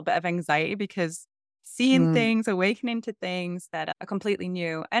bringing a little bit of anxiety because seeing things, awakening to things that are completely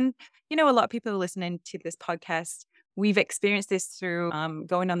new. And, a lot of people listening to this podcast, we've experienced this through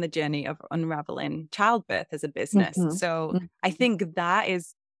going on the journey of unraveling childbirth as a business. So I think that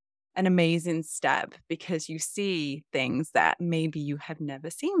is an amazing step because you see things that maybe you have never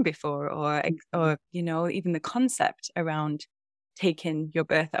seen before or even the concept around taking your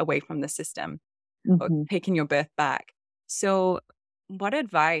birth away from the system or taking your birth back. So what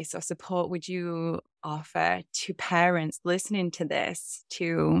advice or support would you offer to parents listening to this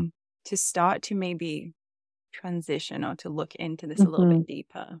to start to maybe transition or to look into this a little bit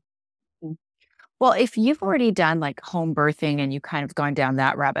deeper? Well, if you've already done like home birthing and you kind of gone down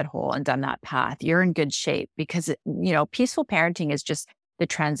that rabbit hole and done that path, you're in good shape because, peaceful parenting is just the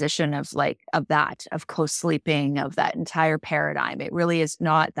transition of co-sleeping, of that entire paradigm. It really is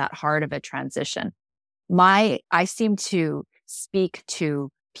not that hard of a transition. I seem to speak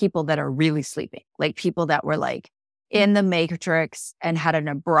to people that are really sleeping, like people that were like in the matrix and had an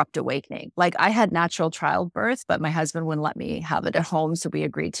abrupt awakening. Like I had natural childbirth, but my husband wouldn't let me have it at home. So we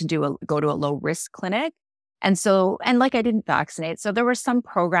agreed to go to a low risk clinic. And I didn't vaccinate. So there was some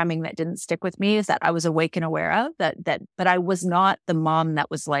programming that didn't stick with me is that I was awake and aware of but I was not the mom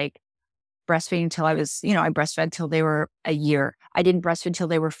that was like breastfeeding until I was, I breastfed till they were a year. I didn't breastfeed till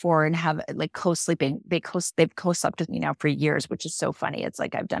they were 4 and have like co-sleeping. They've co-slept with me now for years, which is so funny. It's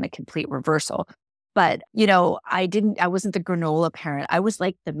like I've done a complete reversal. But, I wasn't the granola parent. I was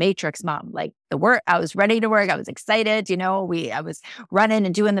like the matrix mom, like I was ready to work. I was excited. I was running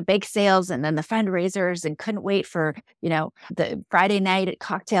and doing the bake sales and then the fundraisers and couldn't wait for, the Friday night at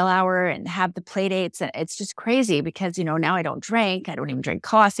cocktail hour and have the play dates. And it's just crazy because, now I don't drink. I don't even drink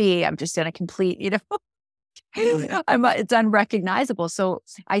coffee. I'm just in a complete, it's unrecognizable. So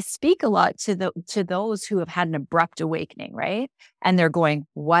I speak a lot to those who have had an abrupt awakening, right? And they're going,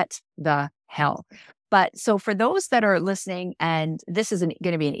 what the hell? But so for those that are listening, and this isn't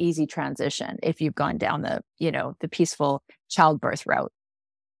going to be an easy transition if you've gone down the peaceful childbirth route.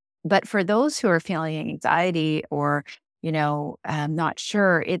 But for those who are feeling anxiety or, not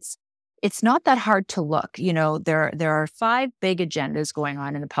sure, it's not that hard to look. There are 5 big agendas going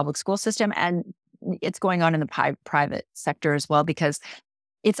on in the public school system, and it's going on in the private sector as well, because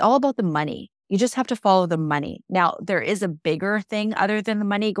it's all about the money. You just have to follow the money. Now, there is a bigger thing other than the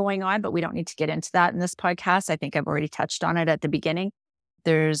money going on, but we don't need to get into that in this podcast. I think I've already touched on it at the beginning.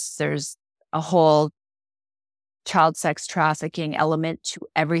 There's a whole child sex trafficking element to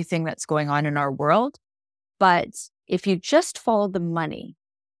everything that's going on in our world. But if you just follow the money,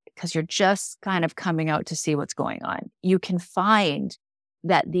 because you're just kind of coming out to see what's going on, you can find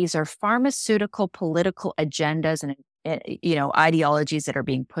that these are pharmaceutical political agendas and ideologies that are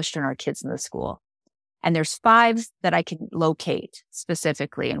being pushed on our kids in the school. And there's 5 that I can locate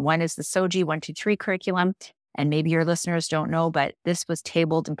specifically. And one is the SOGI 123 curriculum. And maybe your listeners don't know, but this was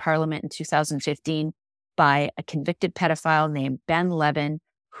tabled in Parliament in 2015 by a convicted pedophile named Ben Levin,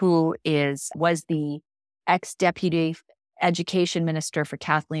 who was the ex-deputy education minister for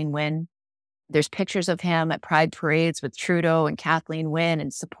Kathleen Wynne. There's pictures of him at pride parades with Trudeau and Kathleen Wynne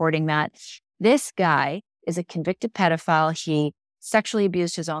and supporting that. This guy is a convicted pedophile. He sexually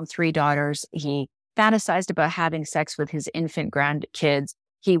abused his own 3 daughters. He fantasized about having sex with his infant grandkids.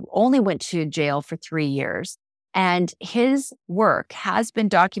 He only went to jail for 3 years. And his work has been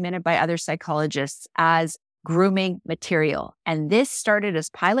documented by other psychologists as grooming material. And this started as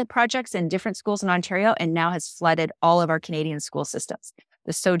pilot projects in different schools in Ontario and now has flooded all of our Canadian school systems.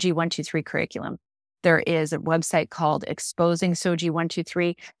 The SOGI 123 curriculum. There is a website called Exposing SOGI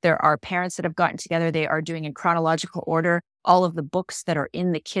 123. There are parents that have gotten together. They are doing in chronological order all of the books that are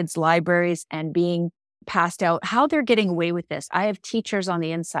in the kids' libraries and being passed out, how they're getting away with this. I have teachers on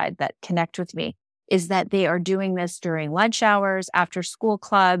the inside that connect with me, is that they are doing this during lunch hours, after school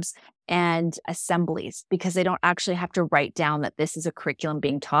clubs, and assemblies, because they don't actually have to write down that this is a curriculum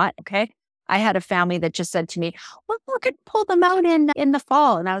being taught, okay? I had a family that just said to me, well, we could pull them out in the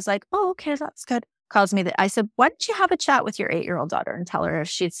fall. And I was like, oh, okay, that's good. Calls me I said, why don't you have a chat with your 8-year-old daughter and tell her if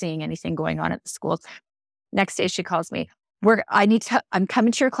she's seeing anything going on at the schools? Next day she calls me, I'm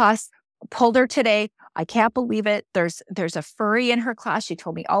coming to your class. Pulled her today. I can't believe it. There's a furry in her class. She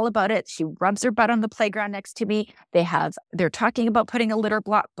told me all about it. She rubs her butt on the playground next to me. They're talking about putting a litter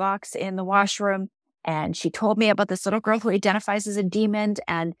block box in the washroom. And she told me about this little girl who identifies as a demon.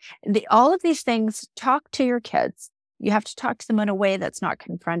 And all of these things, talk to your kids. You have to talk to them in a way that's not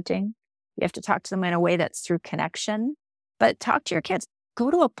confronting. You have to talk to them in a way that's through connection. But talk to your kids. Go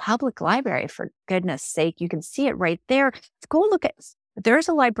to a public library, for goodness sake. You can see it right there. Go look at, there's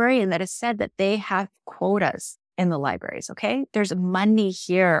a librarian that has said that they have quotas in the libraries, okay? There's money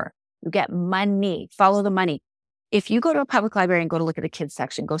here. You get money. Follow the money. If you go to a public library and go to look at the kids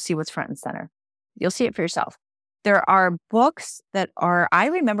section, go see what's front and center. You'll see it for yourself. There are books that are, I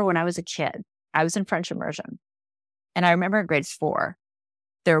remember when I was a kid, I was in French immersion. And I remember in grade 4,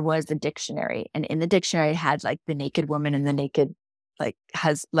 there was a dictionary. And in the dictionary, it had like the naked woman and the naked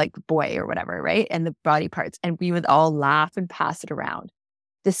boy or whatever, right? And the body parts. And we would all laugh and pass it around.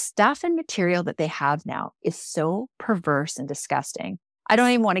 The stuff and material that they have now is so perverse and disgusting. I don't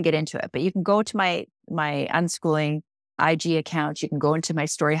even want to get into it, but you can go to my Unschooling IG account. You can go into my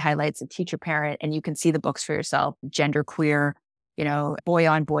story highlights and teacher parent, and you can see the books for yourself. Gender queer, boy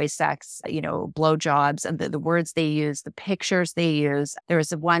on boy sex, blowjobs, and the words they use, the pictures they use. There was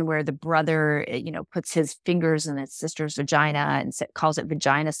the one where the brother, puts his fingers in his sister's vagina and calls it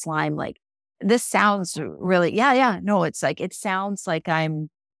vagina slime. Like, this sounds really, no, it's like, it sounds like I'm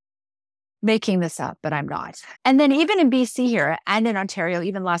making this up, but I'm not. And then even in BC here and in Ontario,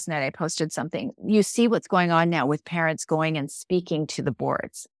 even last night I posted something. You see what's going on now with parents going and speaking to the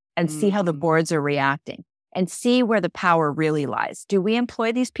boards and see how the boards are reacting and see where the power really lies. Do we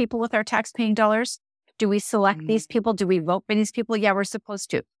employ these people with our tax-paying dollars? Do we select these people? Do we vote for these people? Yeah, we're supposed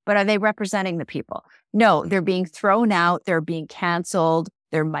to. But are they representing the people? No, they're being thrown out. They're being canceled.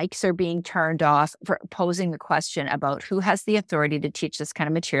 Their mics are being turned off for posing the question about who has the authority to teach this kind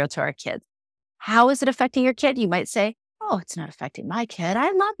of material to our kids. How is it affecting your kid? You might say, oh, it's not affecting my kid.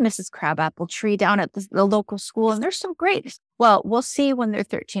 I love Mrs. Crabapple Tree down at the local school, and they're so great. Well, we'll see when they're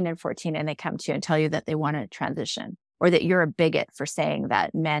 13 and 14 and they come to you and tell you that they want to transition, or that you're a bigot for saying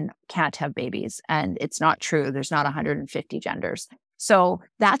that men can't have babies. And it's not true. There's not 150 genders. So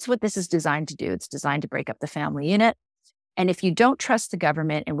that's what this is designed to do. It's designed to break up the family unit. And if you don't trust the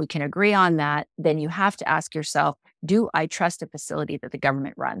government, and we can agree on that, then you have to ask yourself, do I trust a facility that the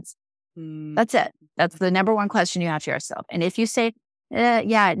government runs? That's it. That's the number one question you have to yourself. And if you say,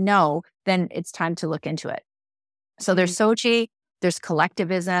 no, then it's time to look into it. So there's Sochi, there's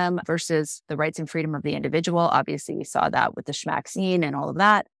collectivism versus the rights and freedom of the individual. Obviously, we saw that with the schmaxine and all of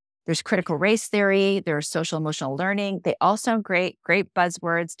that. There's critical race theory. There's social emotional learning. They all sound great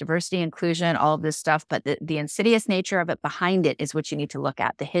buzzwords, diversity, inclusion, all of this stuff. But the insidious nature of it behind it is what you need to look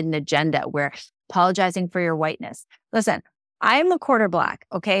at. The hidden agenda, where apologizing for your whiteness. Listen, I'm a quarter Black,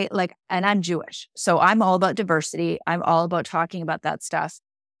 okay? And I'm Jewish. So I'm all about diversity. I'm all about talking about that stuff.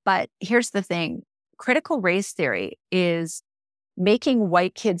 But here's the thing. Critical race theory is making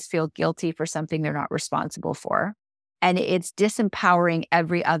white kids feel guilty for something they're not responsible for. And it's disempowering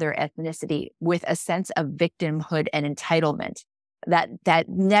every other ethnicity with a sense of victimhood and entitlement that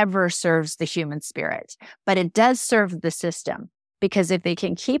never serves the human spirit. But it does serve the system, because if they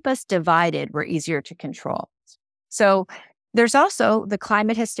can keep us divided, we're easier to control. So there's also the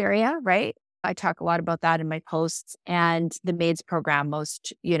climate hysteria, right? I talk a lot about that in my posts, and the MAIDS program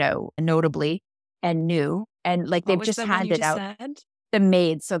most, notably and new. And they've just handed out the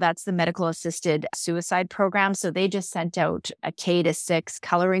MAIDS. So that's the medical assisted suicide program. So they just sent out a K-6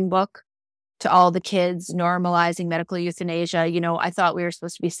 coloring book to all the kids, normalizing medical euthanasia. I thought we were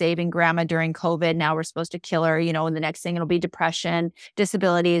supposed to be saving grandma during COVID. Now we're supposed to kill her, and the next thing it'll be depression,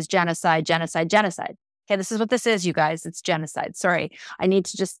 disabilities, genocide. Okay, this is what this is, you guys. It's genocide. Sorry. I need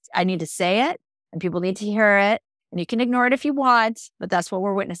to say it, and people need to hear it, and you can ignore it if you want, but that's what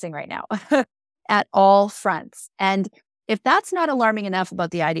we're witnessing right now at all fronts. And if that's not alarming enough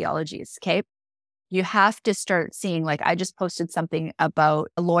about the ideologies, okay, you have to start seeing, I just posted something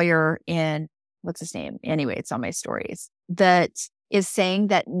about a lawyer in, what's his name? Anyway, it's on my stories, that is saying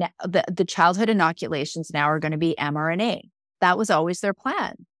that the childhood inoculations now are going to be mRNA. That was always their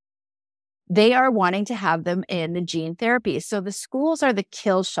plan. They are wanting to have them in the gene therapy. So the schools are the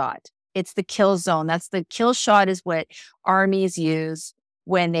kill shot. It's the kill zone. That's the kill shot is what armies use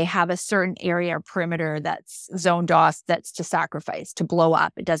when they have a certain area or perimeter that's zoned off, that's to sacrifice, to blow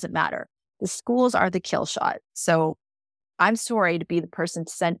up. It doesn't matter. The schools are the kill shot. So I'm sorry to be the person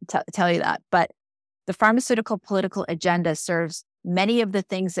to tell you that, but the pharmaceutical political agenda serves many of the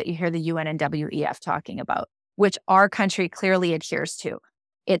things that you hear the UN and WEF talking about, which our country clearly adheres to.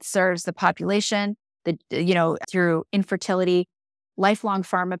 It serves the population, through infertility, lifelong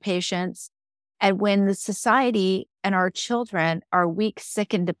pharma patients. And when the society and our children are weak,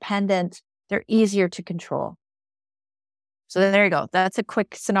 sick, and dependent, they're easier to control. So there you go. That's a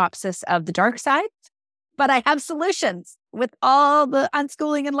quick synopsis of the dark side. But I have solutions with all the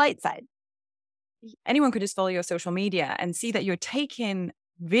unschooling and light side. Anyone could just follow your social media and see that you're taking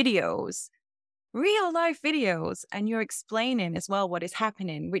videos real life videos and you're explaining as well what is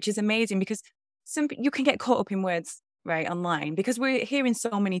happening, which is amazing because you can get caught up in words, right, online because we're hearing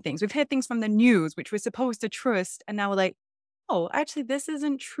so many things. We've heard things from the news, which we're supposed to trust. And now we're like, oh, actually, this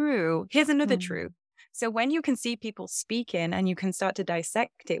isn't true. Here's another truth. So when you can see people speaking and you can start to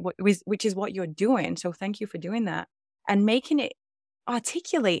dissect it, which is what you're doing. So thank you for doing that and making it,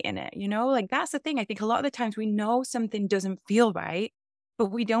 articulating it, like that's the thing. I think a lot of the times we know something doesn't feel right, but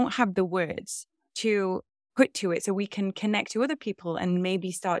we don't have the words to put to it so we can connect to other people and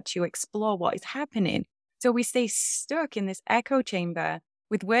maybe start to explore what is happening. So we stay stuck in this echo chamber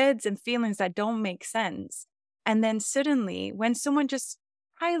with words and feelings that don't make sense. And then suddenly when someone just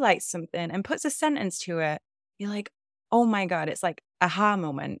highlights something and puts a sentence to it, you're like, oh my God, it's like aha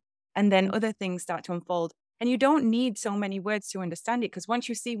moment. And then other things start to unfold. And you don't need so many words to understand it because once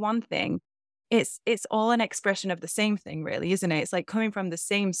you see one thing, it's all an expression of the same thing, really, isn't it? It's like coming from the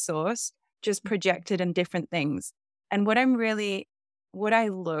same source, just projected in different things. And what I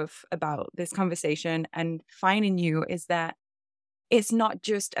love about this conversation and finding you is that it's not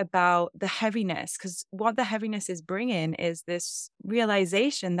just about the heaviness, because what the heaviness is bringing is this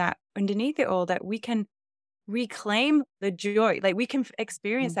realization that underneath it all, that we can reclaim the joy, like we can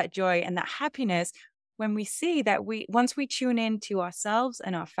experience that joy and that happiness when we see that once we tune in to ourselves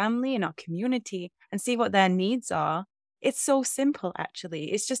and our family and our community and see what their needs are. It's so simple,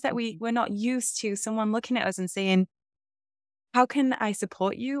 actually. It's just that we're not used to someone looking at us and saying, how can I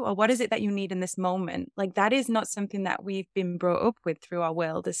support you? Or what is it that you need in this moment? Like that is not something that we've been brought up with through our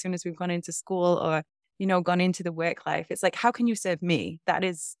world as soon as we've gone into school or, gone into the work life. It's like, how can you serve me?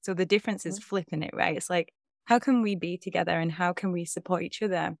 So the difference is flipping it, right? It's like, how can we be together and how can we support each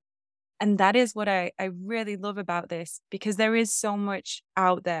other? And that is what I really love about this, because there is so much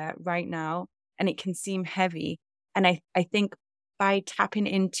out there right now and it can seem heavy. And I think by tapping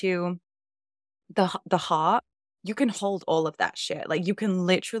into the heart, you can hold all of that shit. Like you can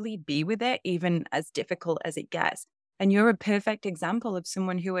literally be with it, even as difficult as it gets. And you're a perfect example of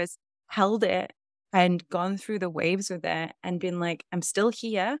someone who has held it and gone through the waves with it and been like, I'm still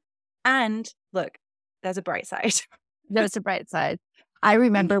here. And look, there's a bright side. There's a bright side. I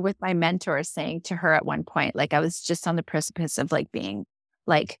remember with my mentor saying to her at one point, like I was just on the precipice of like being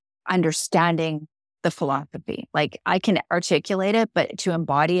like understanding the philosophy. Like I can articulate it, but to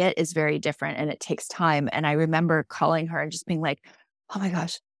embody it is very different and it takes time. And I remember calling her and just being like, oh my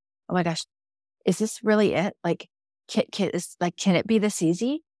gosh, is this really it? Like, can it be this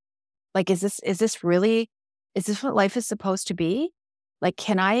easy? Like, is this what life is supposed to be? Like,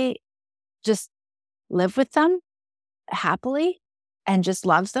 can I just live with them happily and just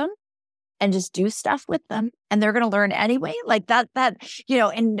love them and just do stuff with them and they're going to learn anyway? Like that,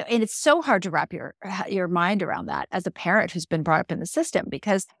 and it's so hard to wrap your mind around that as a parent who's been brought up in the system,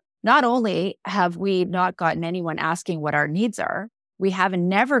 because not only have we not gotten anyone asking what our needs are, we haven't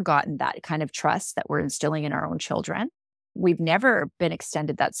never gotten that kind of trust that we're instilling in our own children. We've never been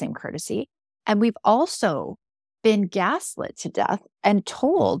extended that same courtesy. And we've also been gaslit to death and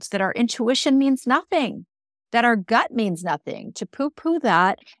told that our intuition means nothing, that our gut means nothing, to poo-poo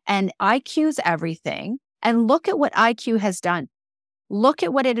that, and IQ's everything. And look at what IQ has done. Look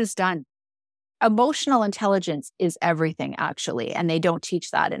at what it has done. Emotional intelligence is everything, actually, and they don't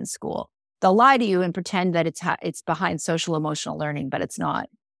teach that in school. They'll lie to you and pretend that it's behind social emotional learning, but it's not.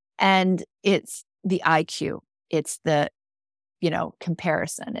 And it's the IQ. It's the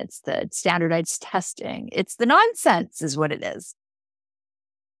comparison. It's the standardized testing. It's the nonsense is what it is.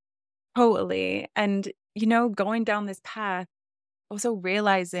 Totally. And, going down this path, also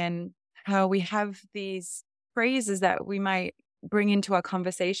realizing how we have these phrases that we might bring into our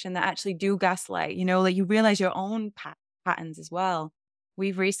conversation that actually do gaslight, like you realize your own patterns as well.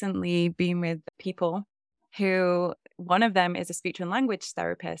 We've recently been with people who, one of them is a speech and language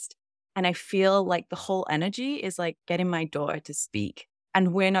therapist. And I feel like the whole energy is like getting my daughter to speak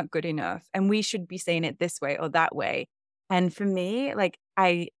and we're not good enough and we should be saying it this way or that way. And for me, like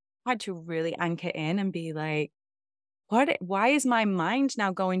I had to really anchor in and be like, why is my mind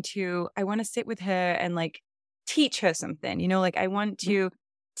now going to, I want to sit with her and like teach her something, like I want to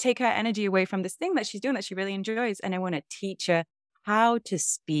take her energy away from this thing that she's doing that she really enjoys. And I want to teach her how to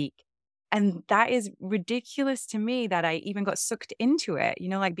speak. And that is ridiculous to me that I even got sucked into it,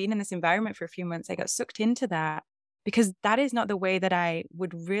 like being in this environment for a few months, I got sucked into that because that is not the way that I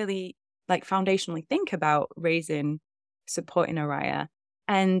would really like foundationally think about supporting Araya.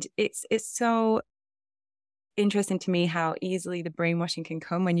 And it's so interesting to me how easily the brainwashing can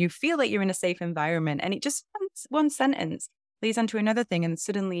come when you feel like you're in a safe environment and it just one sentence leads onto another thing. And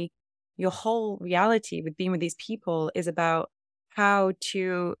suddenly your whole reality with being with these people is about how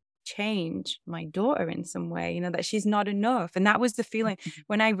to change my daughter in some way, that she's not enough. And that was the feeling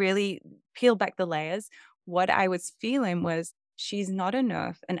when I really peeled back the layers. What I was feeling was she's not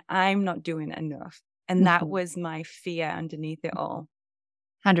enough and I'm not doing enough. And that was my fear underneath it all.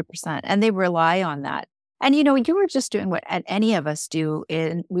 100%. And they rely on that. And, you were just doing what any of us do,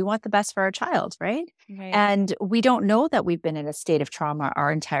 we want the best for our child, right? Right. And we don't know that we've been in a state of trauma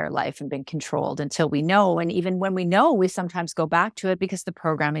our entire life and been controlled until we know. And even when we know, we sometimes go back to it because the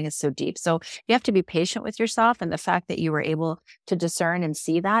programming is so deep. So you have to be patient with yourself, and the fact that you were able to discern and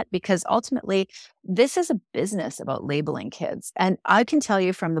see that, because ultimately this is a business about labeling kids. And I can tell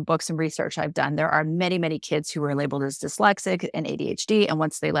you from the books and research I've done, there are many, many kids who were labeled as dyslexic and ADHD. And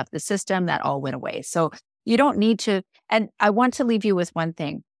once they left the system, that all went away. So you don't need to. And I want to leave you with one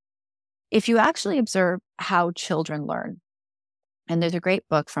thing. If you actually observe how children learn, and there's a great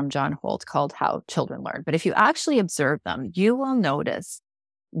book from John Holt called How Children Learn, but if you actually observe them, you will notice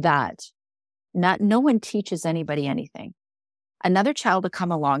that no one teaches anybody anything. Another child will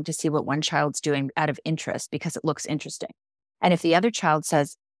come along to see what one child's doing out of interest because it looks interesting. And if the other child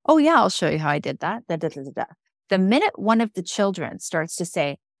says, oh yeah, I'll show you how I did that, the minute one of the children starts to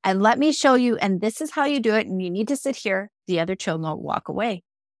say, and let me show you, and this is how you do it, and you need to sit here, the other children will walk away.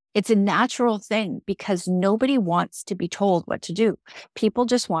 It's a natural thing because nobody wants to be told what to do. People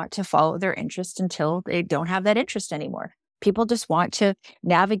just want to follow their interest until they don't have that interest anymore. People just want to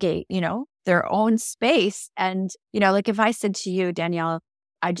navigate, their own space. And, like if I said to you, Danielle,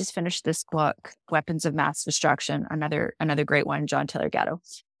 I just finished this book, Weapons of Mass Destruction, another great one, John Taylor Gatto.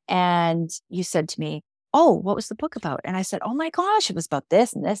 And you said to me, oh, what was the book about? And I said, oh my gosh, it was about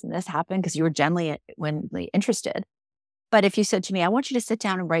this and this and this happened, because you were genuinely interested. But if you said to me, I want you to sit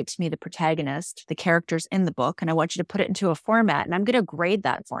down and write to me the protagonist, the characters in the book, and I want you to put it into a format, and I'm going to grade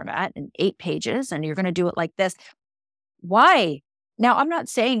that format in 8 pages, and you're going to do it like this. Why? Now, I'm not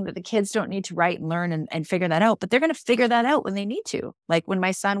saying that the kids don't need to write and learn and figure that out, but they're going to figure that out when they need to. Like when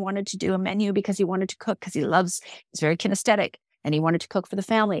my son wanted to do a menu because he wanted to cook, because he's very kinesthetic, and he wanted to cook for the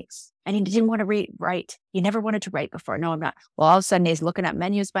family. And he didn't want to write. He never wanted to write before. No, I'm not. Well, all of a sudden he's looking at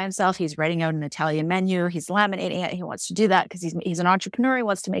menus by himself. He's writing out an Italian menu. He's laminating it. He wants to do that because he's an entrepreneur. He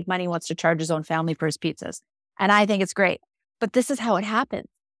wants to make money. He wants to charge his own family for his pizzas. And I think it's great. But this is how it happens.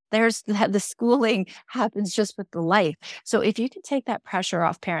 The schooling happens just with the life. So if you can take that pressure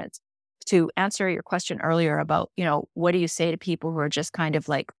off parents, to answer your question earlier about, what do you say to people who are just kind of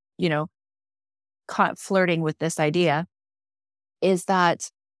like, flirting with this idea, is that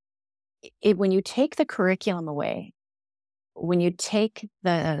when you take the curriculum away, when you take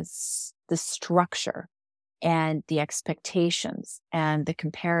the structure and the expectations and the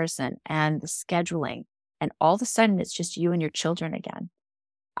comparison and the scheduling, and all of a sudden it's just you and your children again,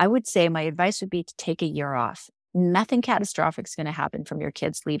 I would say my advice would be to take a year off. Nothing catastrophic is going to happen from your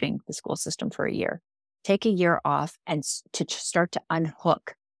kids leaving the school system for a year. Take a year off and to start to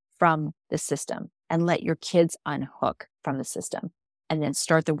unhook from the system, and let your kids unhook from the system. And then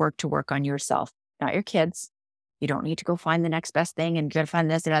start the work to work on yourself, not your kids. You don't need to go find the next best thing and go find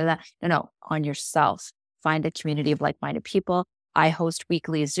this and that. No, on yourself. Find a community of like-minded people. I host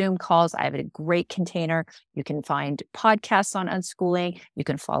weekly Zoom calls. I have a great container. You can find podcasts on unschooling. You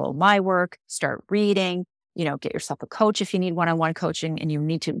can follow my work, start reading, get yourself a coach if you need one-on-one coaching and you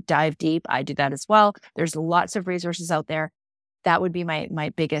need to dive deep. I do that as well. There's lots of resources out there. That would be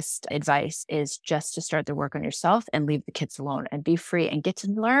my biggest advice, is just to start the work on yourself and leave the kids alone and be free and get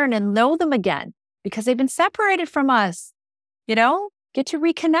to learn and know them again, because they've been separated from us, get to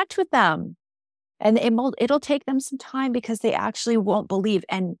reconnect with them. And it'll take them some time because they actually won't believe.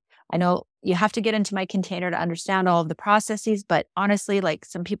 And I know you have to get into my container to understand all of the processes, but honestly, like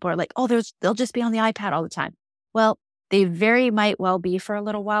some people are like, oh, they'll just be on the iPad all the time. Well, they very might well be for a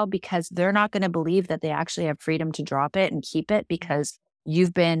little while, because they're not going to believe that they actually have freedom to drop it and keep it because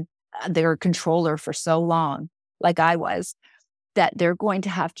you've been their controller for so long, like I was, that they're going to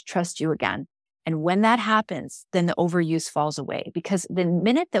have to trust you again. And when that happens, then the overuse falls away, because the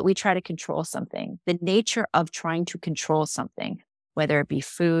minute that we try to control something, the nature of trying to control something, whether it be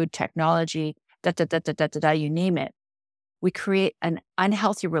food, technology, you name it, we create an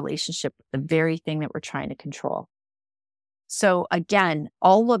unhealthy relationship with the very thing that we're trying to control. So again,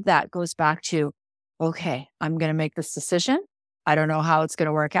 all of that goes back to, okay, I'm going to make this decision. I don't know how it's going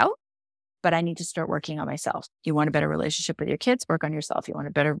to work out, but I need to start working on myself. You want a better relationship with your kids? Work on yourself. You want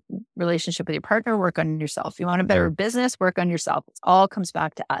a better relationship with your partner? Work on yourself. You want a better business? Work on yourself. It all comes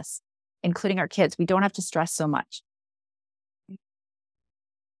back to us, including our kids. We don't have to stress so much.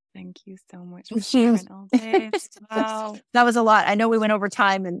 Thank you so much for sharing all this. Wow. That was a lot. I know we went over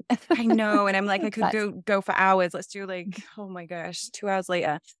time, and I know. And I'm like, I could go for hours. Let's do oh my gosh, 2 hours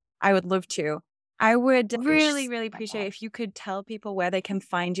later. I would love to. I would really, really appreciate if you could tell people where they can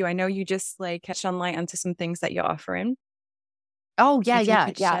find you. I know you just like shone light onto some things that you're offering. Oh, So yeah, if you yeah,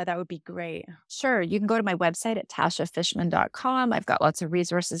 could yeah. share, that would be great. Sure. You can go to my website at tashafishman.com. I've got lots of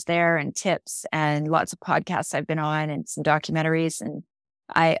resources there and tips and lots of podcasts I've been on and some documentaries. And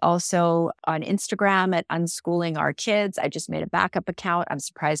I also on Instagram at Unschooling Our Kids. I just made a backup account. I'm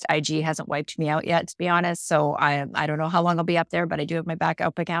surprised IG hasn't wiped me out yet, to be honest. So I don't know how long I'll be up there, but I do have my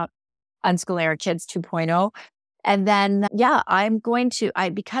backup account, Unschooling Our Kids 2.0. And then, yeah,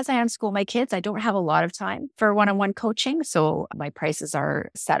 because I unschool my kids, I don't have a lot of time for one-on-one coaching. So my prices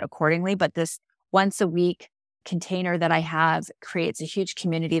are set accordingly. But this once a week container that I have creates a huge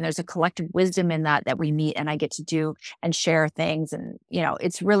community. And there's a collective wisdom in that we meet and I get to do and share things. And,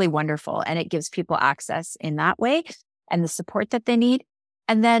 it's really wonderful. And it gives people access in that way and the support that they need.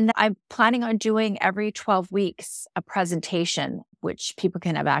 And then I'm planning on doing every 12 weeks a presentation, which people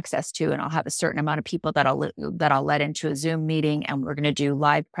can have access to. And I'll have a certain amount of people that I'll let into a Zoom meeting. And we're going to do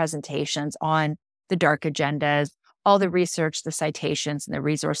live presentations on the dark agendas, all the research, the citations, and the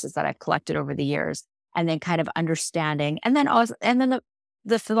resources that I've collected over the years. And then kind of understanding. And then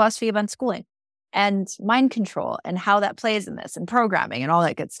the philosophy of unschooling and mind control and how that plays in this and programming and all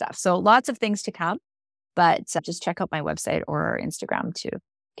that good stuff. So lots of things to come. But just check out my website or Instagram to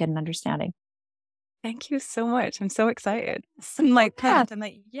get an understanding. Thank you so much. I'm so excited. I'm like, pumped. I'm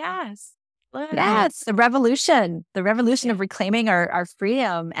like, yes. Yes, the revolution of reclaiming our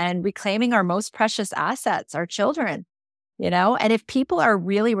freedom and reclaiming our most precious assets, our children, And if people are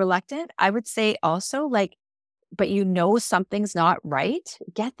really reluctant, I would say also but something's not right,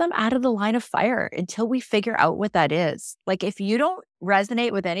 get them out of the line of fire until we figure out what that is. Like if you don't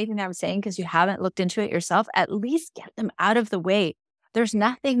resonate with anything I'm saying because you haven't looked into it yourself, at least get them out of the way. There's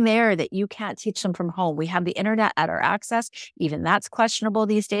nothing there that you can't teach them from home. We have the internet at our access. Even that's questionable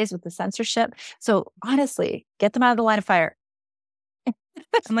these days with the censorship. So honestly, get them out of the line of fire. And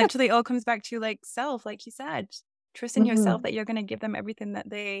literally it all comes back to self, like you said. Trust in yourself that you're going to give them everything that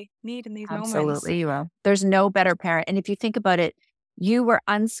they need in these moments. Absolutely, you will. There's no better parent. And if you think about it, you were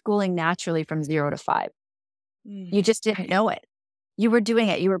unschooling naturally from 0 to 5. You just didn't know it. You were doing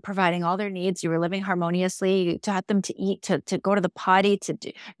it. You were providing all their needs. You were living harmoniously. You taught them to eat, to go to the potty,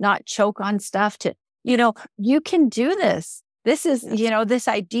 not choke on stuff, you can do this. This is, this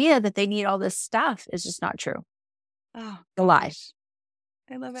idea that they need all this stuff is just not true. Oh, the lie.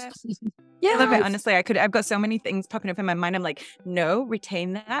 I love it. Yeah, I love it. Honestly, I've got so many things popping up in my mind. I'm like, no,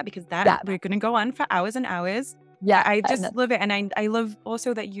 retain that because we're going to go on for hours and hours. Yeah. I just love it. And I love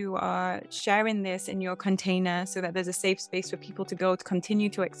also that you are sharing this in your container so that there's a safe space for people to go to continue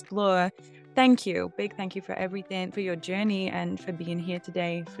to explore. Thank you. Big thank you for everything, for your journey and for being here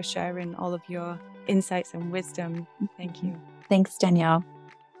today, for sharing all of your insights and wisdom. Thank you. Thanks, Danielle.